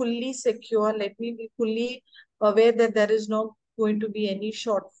be fully secure, let me be fully aware that there is not going to be any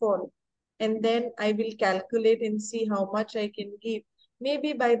shortfall. And then I will calculate and see how much I can give.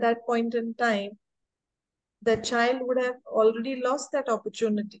 Maybe by that point in time, the child would have already lost that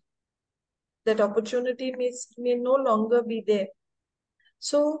opportunity. That opportunity may no longer be there.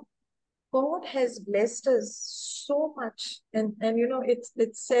 So God has blessed us so much. And it's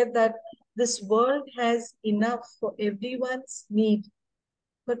said that this world has enough for everyone's need,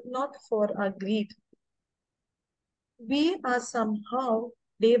 but not for our greed. we are somehow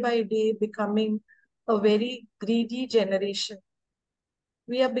day by day becoming a very greedy generation.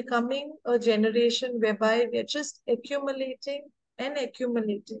 We are becoming a generation whereby we are just accumulating and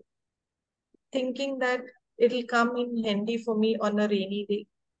accumulating, thinking that it'll come in handy for me on a rainy day.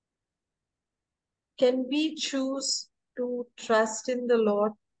 Can we choose to trust in the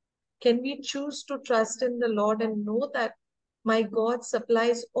Lord? Can we choose to trust in the Lord and know that my God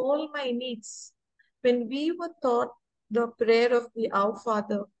supplies all my needs? When we were taught the prayer of the Our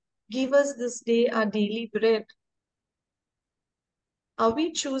Father, give us this day our daily bread, are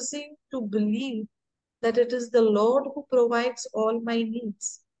we choosing to believe that it is the Lord who provides all my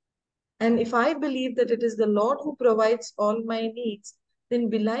needs? And if I believe that it is the Lord who provides all my needs, then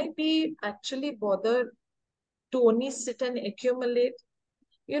will I be actually bothered to only sit and accumulate?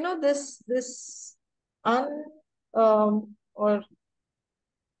 This un or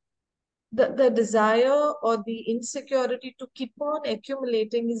the desire or the insecurity to keep on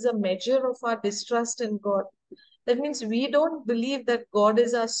accumulating is a measure of our distrust in God. That means we don't believe that God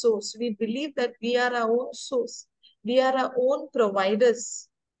is our source. We believe that we are our own source. We are our own providers.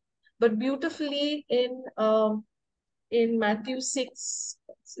 But beautifully in Matthew 6,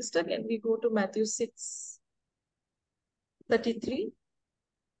 sister, can we go to Matthew 6:33?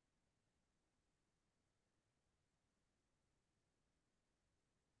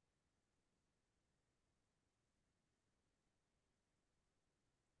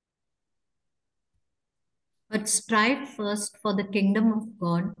 But strive first for the kingdom of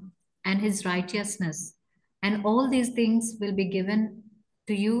God and his righteousness, and all these things will be given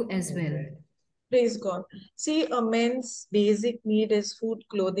to you as well. Praise God. See, a man's basic need is food,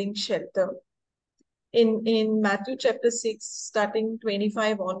 clothing, shelter. In Matthew chapter 6, starting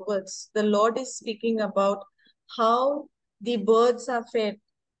 25 onwards, the Lord is speaking about how the birds are fed.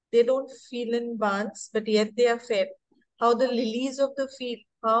 They don't feel in barns, but yet they are fed. How the lilies of the field,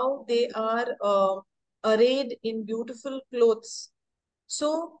 how they are arrayed in beautiful clothes.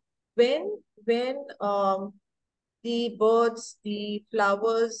 So when the birds, the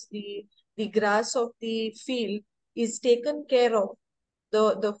flowers, the grass of the field is taken care of,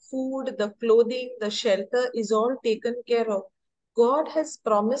 the food, the clothing, the shelter is all taken care of. God has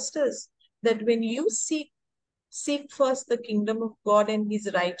promised us that when you seek first the kingdom of God and his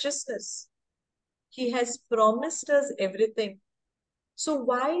righteousness, he has promised us everything. So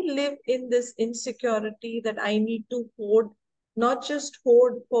why live in this insecurity that I need to hoard, not just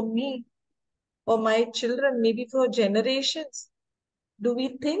hoard for me or my children, maybe for generations? Do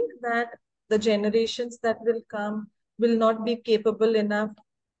we think that the generations that will come will not be capable enough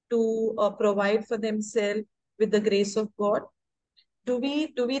to provide for themselves with the grace of God? Do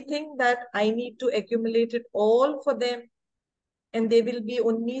we think that I need to accumulate it all for them and they will be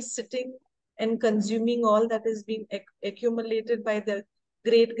only sitting and consuming all that is being accumulated by the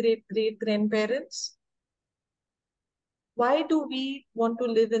great great great grandparents? Why do we want to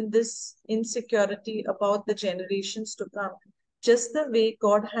live in this insecurity about the generations to come? Just the way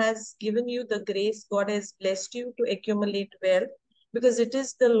God has given you the grace, God has blessed you to accumulate wealth, because it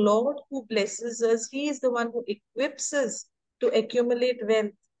is the Lord who blesses us. He is the one who equips us to accumulate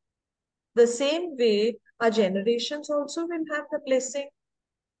wealth. The same way, our generations also will have the blessing.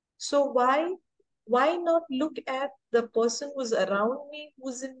 So why not look at the person who's around me,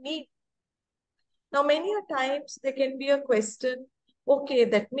 who's in need? Now, many a times there can be a question, okay,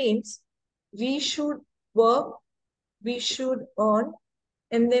 that means we should work, we should earn,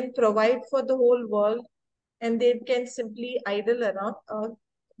 and then provide for the whole world, and they can simply idle around.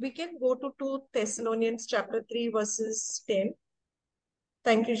 We can go to 2 Thessalonians chapter 3, verses 10.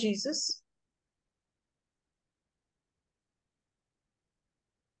 Thank you, Jesus.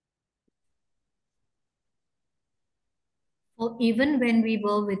 For even when we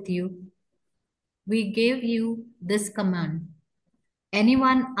were with you, we gave you this command: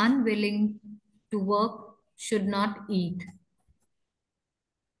 anyone unwilling to work should not eat.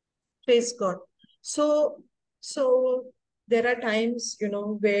 Praise God. So there are times,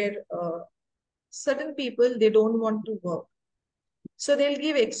 where certain people, they don't want to work. So they'll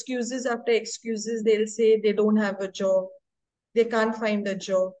give excuses after excuses. They'll say they don't have a job. They can't find a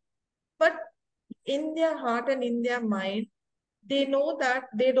job. But in their heart and in their mind, they know that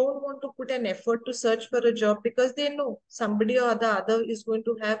they don't want to put an effort to search for a job, because they know somebody or the other is going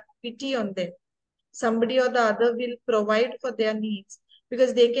to have pity on them. Somebody or the other will provide for their needs,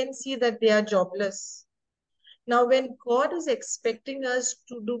 because they can see that they are jobless. Now, when God is expecting us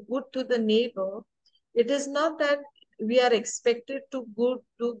to do good to the neighbor, it is not that we are expected to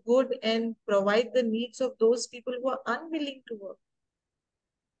do good and provide the needs of those people who are unwilling to work.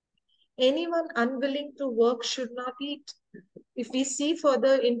 Anyone unwilling to work should not eat. If we see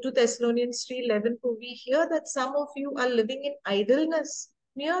further into Thessalonians 3:11, for we hear that some of you are living in idleness,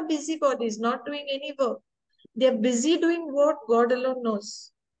 mere busybodies, not doing any work. They are busy doing what God alone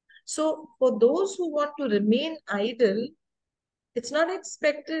knows. So for those who want to remain idle, it's not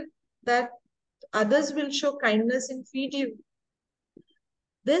expected that others will show kindness and feed you.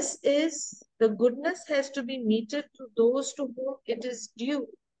 This is, the goodness has to be meted to those to whom it is due.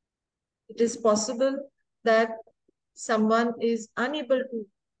 It is possible that someone is unable to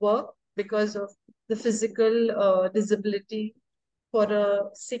work because of the physical disability, for a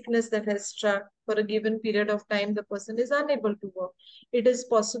sickness that has struck, for a given period of time, the person is unable to work. It is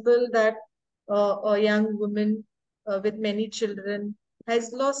possible that a young woman with many children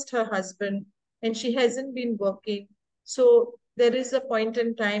has lost her husband and she hasn't been working. So there is a point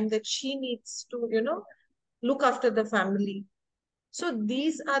in time that she needs to, look after the family. So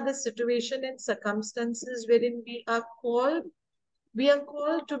these are the situation and circumstances wherein we are called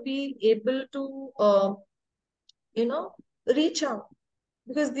to be able to, reach out,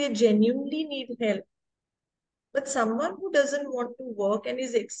 because they genuinely need help. But someone who doesn't want to work and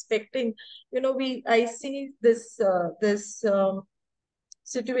is expecting, I see this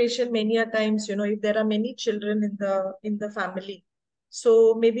situation many a times. If there are many children in the family,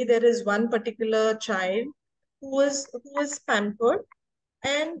 so maybe there is one particular child who is pampered,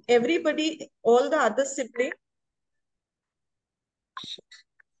 and everybody, all the other siblings,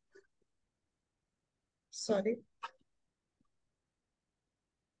 sorry,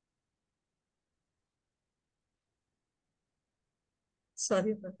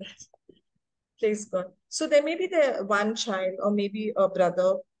 sorry about that. Praise God. So there may be the one child or maybe a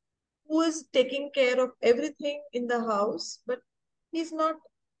brother who is taking care of everything in the house, but he's not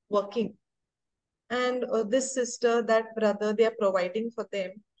working. And this sister, that brother, they are providing for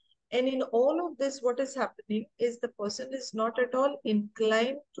them. And in all of this, what is happening is the person is not at all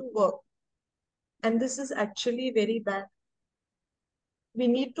inclined to work. And this is actually very bad. We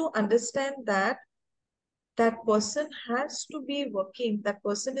need to understand that that person has to be working, that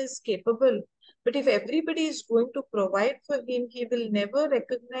person is capable. But if everybody is going to provide for him, he will never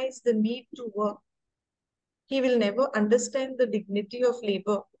recognize the need to work. He will never understand the dignity of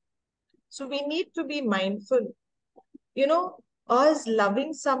labor. So we need to be mindful. Us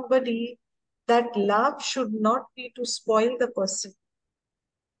loving somebody, that love should not be to spoil the person.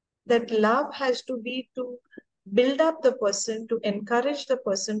 That love has to be to build up the person, to encourage the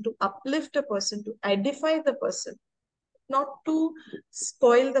person, to uplift the person, to edify the person, not to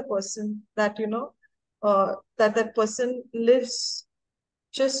spoil the person, that, that person lives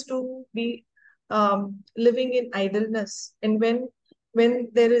just to be living in idleness. And when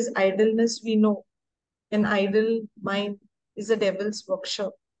there is idleness, we know an idle mind is a devil's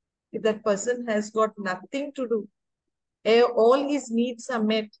workshop. If that person has got nothing to do, all his needs are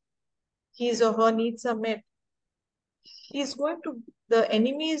met, his or her needs are met, the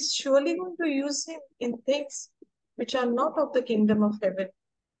enemy is surely going to use him in things which are not of the kingdom of heaven.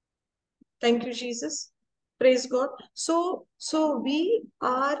 Thank you, Jesus. Praise God. So we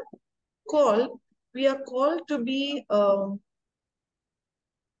are called to be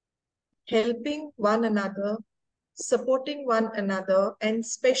helping one another, supporting one another, and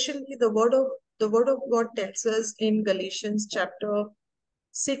especially the word of God tells us in Galatians chapter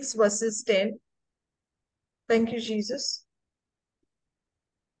 6 verses 10. Thank you, Jesus.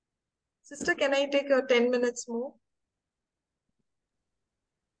 Sister, can I take 10 minutes more?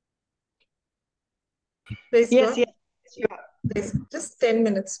 Praise Yes, God. yes, sure. Just 10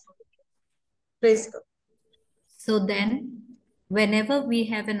 minutes more. Praise God. So then, whenever we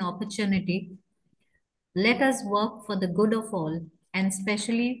have an opportunity, let us work for the good of all, and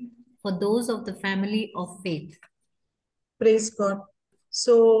especially for those of the family of faith. Praise God.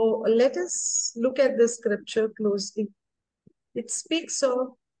 So let us look at the scripture closely. It speaks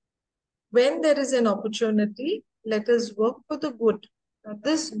of when there is an opportunity, let us work for the good. Now,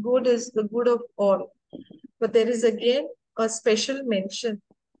 this good is the good of all. But there is again a special mention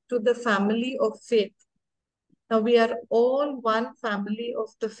to the family of faith. Now, we are all one family of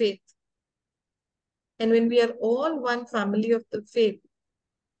the faith. And when we are all one family of the faith,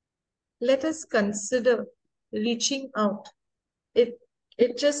 let us consider reaching out.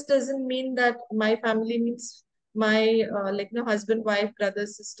 It just doesn't mean that my family means my husband, wife, brother,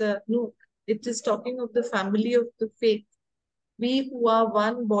 sister. No, it is talking of the family of the faith. We who are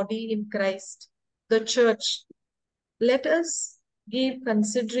one body in Christ, the church. Let us give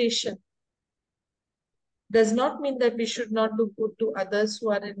consideration. Does not mean that we should not do good to others who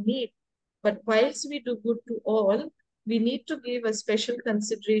are in need. But whilst we do good to all, we need to give a special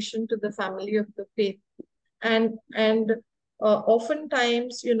consideration to the family of the faith. And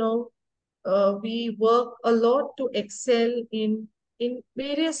oftentimes, we work a lot to excel in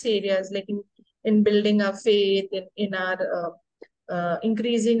various areas, like in building our faith, in our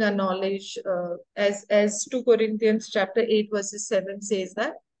increasing our knowledge, as 2 Corinthians chapter 8 verses 7 says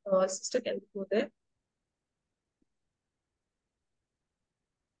that. Sister, can you go there?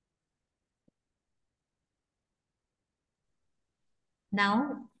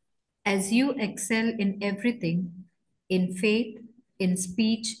 Now, as you excel in everything, in faith, in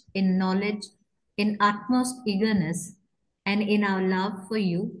speech, in knowledge, in utmost eagerness, and in our love for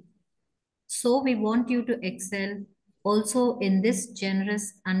you, so we want you to excel also in this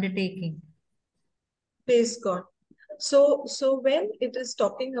generous undertaking. Praise God. So when it is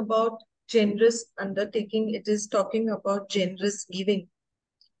talking about generous undertaking, it is talking about generous giving.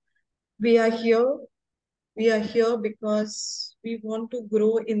 We are here. We are here because we want to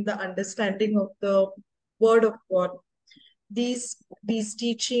grow in the understanding of the Word of God. These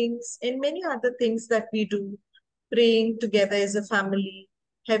teachings and many other things that we do, praying together as a family,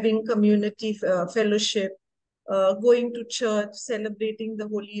 having community fellowship, going to church, celebrating the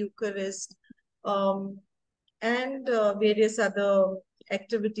Holy Eucharist, um, and various other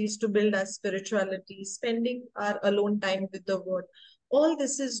activities to build our spirituality, spending our alone time with the Word. All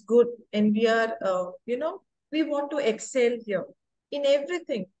this is good, and we are, we want to excel here in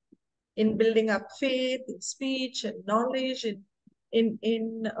everything, in building up faith, in speech and knowledge, in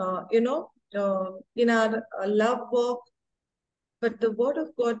our love work. But the Word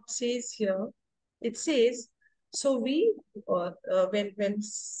of God says here, it says, so when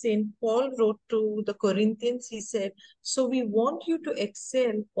Saint Paul wrote to the Corinthians, he said, so we want you to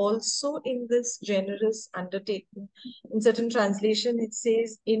excel also in this generous undertaking. In certain translation, it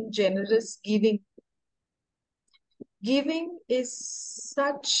says in generous giving. Giving is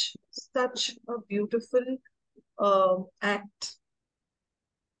such a beautiful act.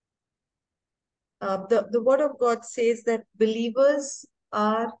 The Word of God says that believers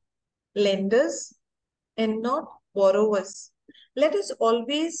are lenders and not borrowers. Let us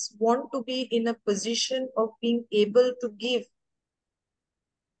always want to be in a position of being able to give.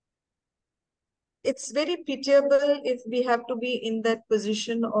 It's very pitiable if we have to be in that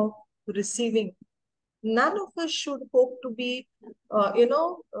position of receiving. None of us should hope to be,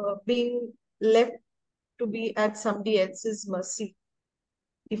 being left to be at somebody else's mercy.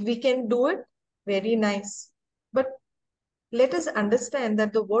 If we can do it, very nice. But let us understand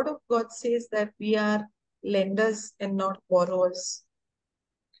that the Word of God says that we are lenders and not borrowers.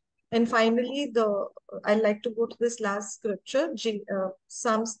 And finally, I like to go to this last scripture,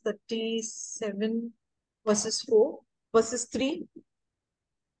 Psalms 37, verses 3.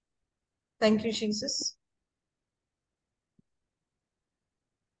 Thank you, Jesus.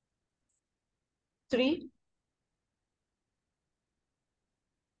 3.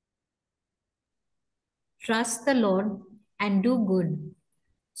 Trust the Lord and do good,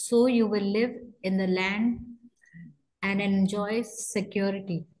 so you will live in the land and enjoy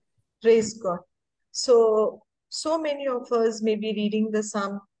security. Praise God. So many of us may be reading the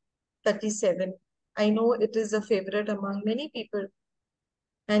Psalm 37. I know it is a favorite among many people.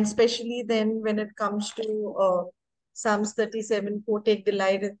 And especially then when it comes to Psalms 37, take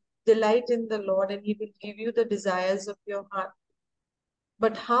delight in the Lord, and He will give you the desires of your heart.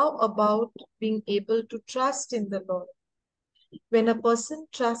 But how about being able to trust in the Lord? When a person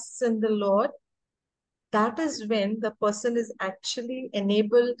trusts in the Lord, that is when the person is actually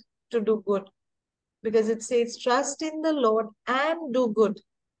enabled to do good. Because it says, trust in the Lord and do good.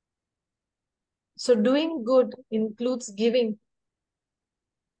 So doing good includes giving.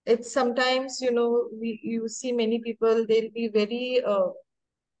 It's sometimes, you see many people, they'll be very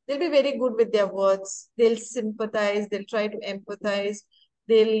good with their words. They'll sympathize, they'll try to empathize,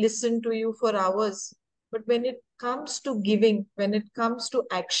 they'll listen to you for hours. But when it comes to giving, when it comes to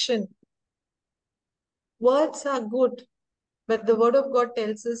action, words are good, but the Word of God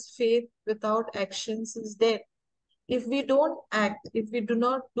tells us faith without actions is dead. If we don't act, if we do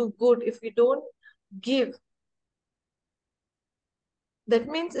not do good, if we don't give, that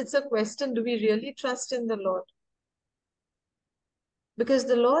means it's a question, do we really trust in the Lord? Because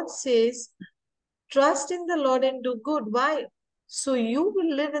the Lord says, trust in the Lord and do good. Why? So you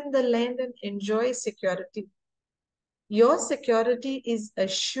will live in the land and enjoy security. Your security is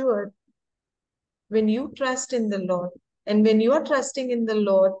assured when you trust in the Lord. And when you are trusting in the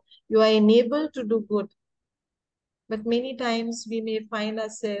Lord, you are enabled to do good. But many times we may find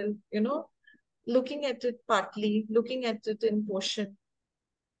ourselves, looking at it partly, looking at it in portion.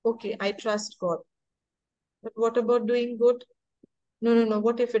 Okay, I trust God. But what about doing good? No, no, no.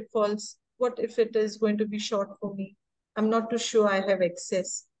 What if it falls? What if it is going to be short for me? I'm not too sure I have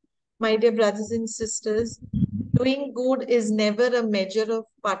excess. My dear brothers and sisters, doing good is never a measure of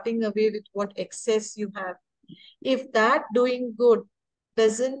parting away with what excess you have. If that doing good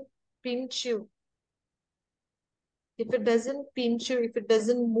doesn't pinch you, if it doesn't pinch you, if it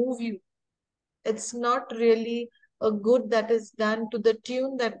doesn't move you, it's not really a good that is done to the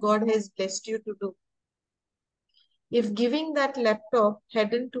tune that God has blessed you to do. If giving that laptop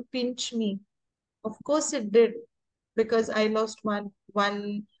hadn't to pinch me, of course it did, because I lost one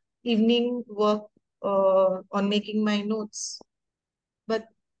evening work on making my notes. But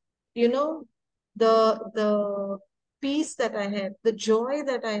you know, the peace that I had, the joy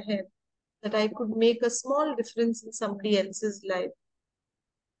that I had, that I could make a small difference in somebody else's life,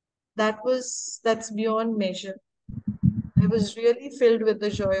 that's beyond measure. I was really filled with the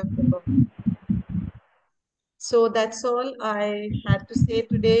joy of the Lord. So that's all I had to say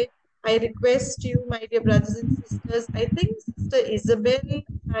today. I request you, my dear brothers and sisters. I think Sister Isabel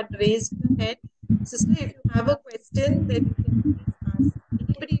had raised her hand. Sister, if you have a question, then you can please ask.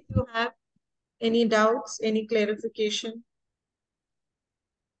 Anybody, if you have any doubts, any clarification?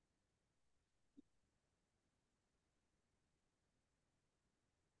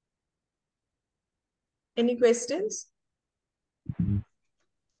 Any questions?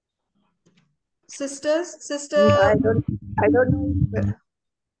 Sisters, I sister, don't know.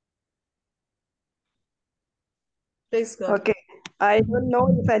 praise God. Okay, I don't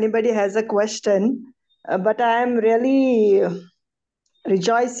know if anybody has a question, but I am really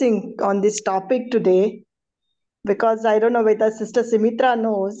rejoicing on this topic today because I don't know whether Sister Simitra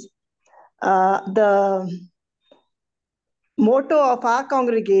knows the motto of our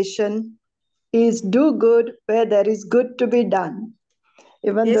congregation is do good where there is good to be done.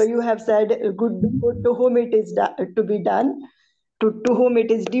 Even though Yes, you have said good to whom it is to be done, to whom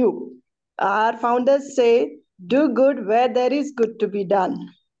it is due. Our founders say, do good where there is good to be done.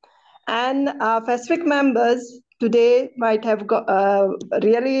 And our Pacific members today might have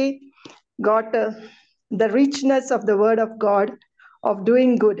really got the richness of the word of God of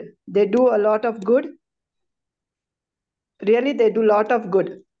doing good. They do a lot of good. Really, they do a lot of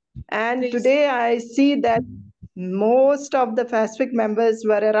good. And praise today I see that most of the Pacific members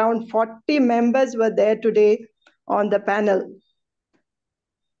were around 40 members were there today on the panel.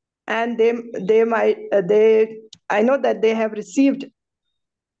 And I know that they have received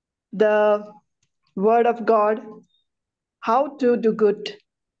the word of God, how to do good.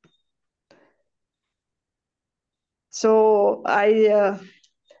 So I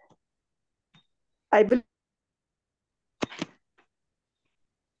believe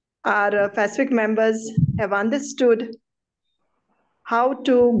our Pacific members have understood how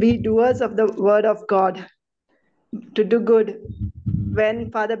to be doers of the word of God, to do good.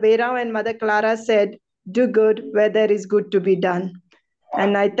 When Father Beram and Mother Clara said, do good where there is good to be done.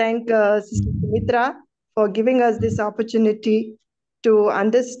 And I thank Sister Sumitra for giving us this opportunity to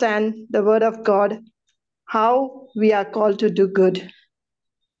understand the word of God, how we are called to do good.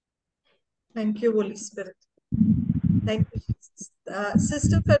 Thank you, Holy Spirit. Thank you, Jesus.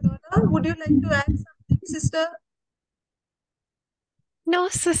 Sister Fedora, would you like to add something, sister? No,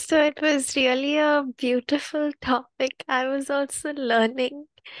 sister, it was really a beautiful topic. I was also learning.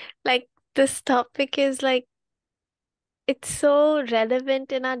 Like, this topic is like, it's so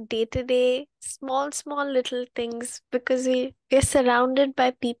relevant in our day-to-day, small little things because we're surrounded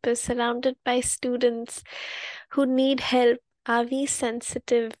by people, surrounded by students who need help. Are we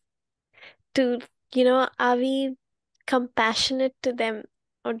sensitive to, are we compassionate to them?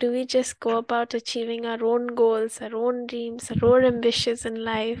 Or do we just go about achieving our own goals, our own dreams, our own ambitions in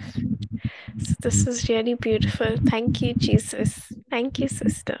life? So this is really beautiful. Thank you, Jesus. Thank you,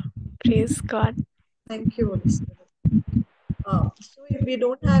 sister. Praise God. Thank you, Holy Spirit. So if we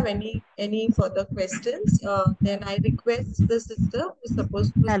don't have any further questions, then I request the sister who's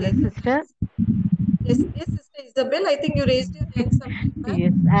supposed to Hello, say the sister. last. Yes, yes, Sister Isabel. I think you raised your hand sometime back.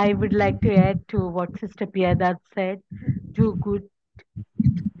 Yes, I would like to add to what Sister Piedad said. Do good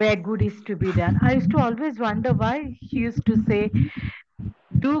where good is to be done. I used to always wonder why she used to say,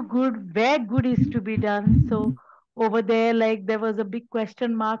 do good where good is to be done. So over there, like there was a big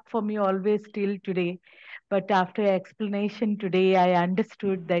question mark for me always till today. But after explanation today, I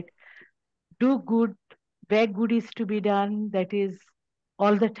understood that do good where good is to be done. That is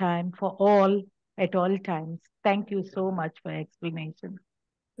all the time for all at all times. Thank you so much for explanation.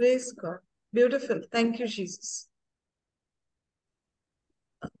 Praise God. Beautiful. Thank you, Jesus.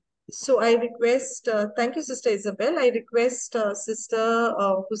 So I request, thank you, Sister Isabel. I request Sister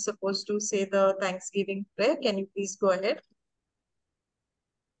who's supposed to say the Thanksgiving prayer. Can you please go ahead?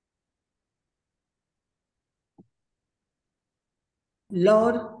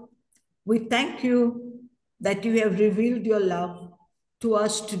 Lord, we thank you that you have revealed your love to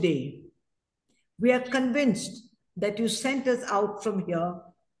us today. We are convinced that you sent us out from here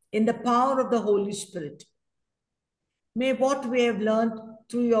in the power of the Holy Spirit. May what we have learned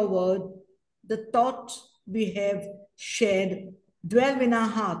through your word, the thoughts we have shared, dwell in our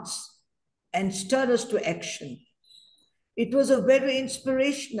hearts and stir us to action. It was a very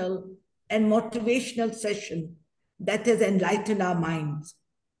inspirational and motivational session that has enlightened our minds.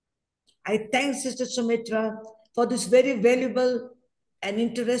 I thank Sister Sumitra for this very valuable and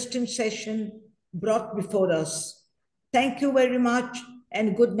interesting session brought before us. Thank you very much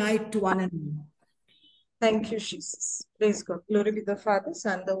and good night to one and all. Thank you, Jesus. Praise God. Glory be the Father,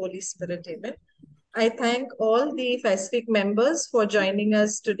 Son, the Holy Spirit. Amen. I thank all the Pacific members for joining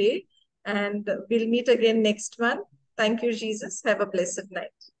us today, and we'll meet again next month. Thank you, Jesus. Have a blessed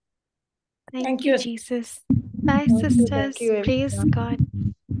night. Thank you, Jesus. Bye, sisters. Thank you, Praise everyone. God.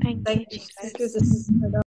 Thank you, Thank you, Jesus. thank you, sister.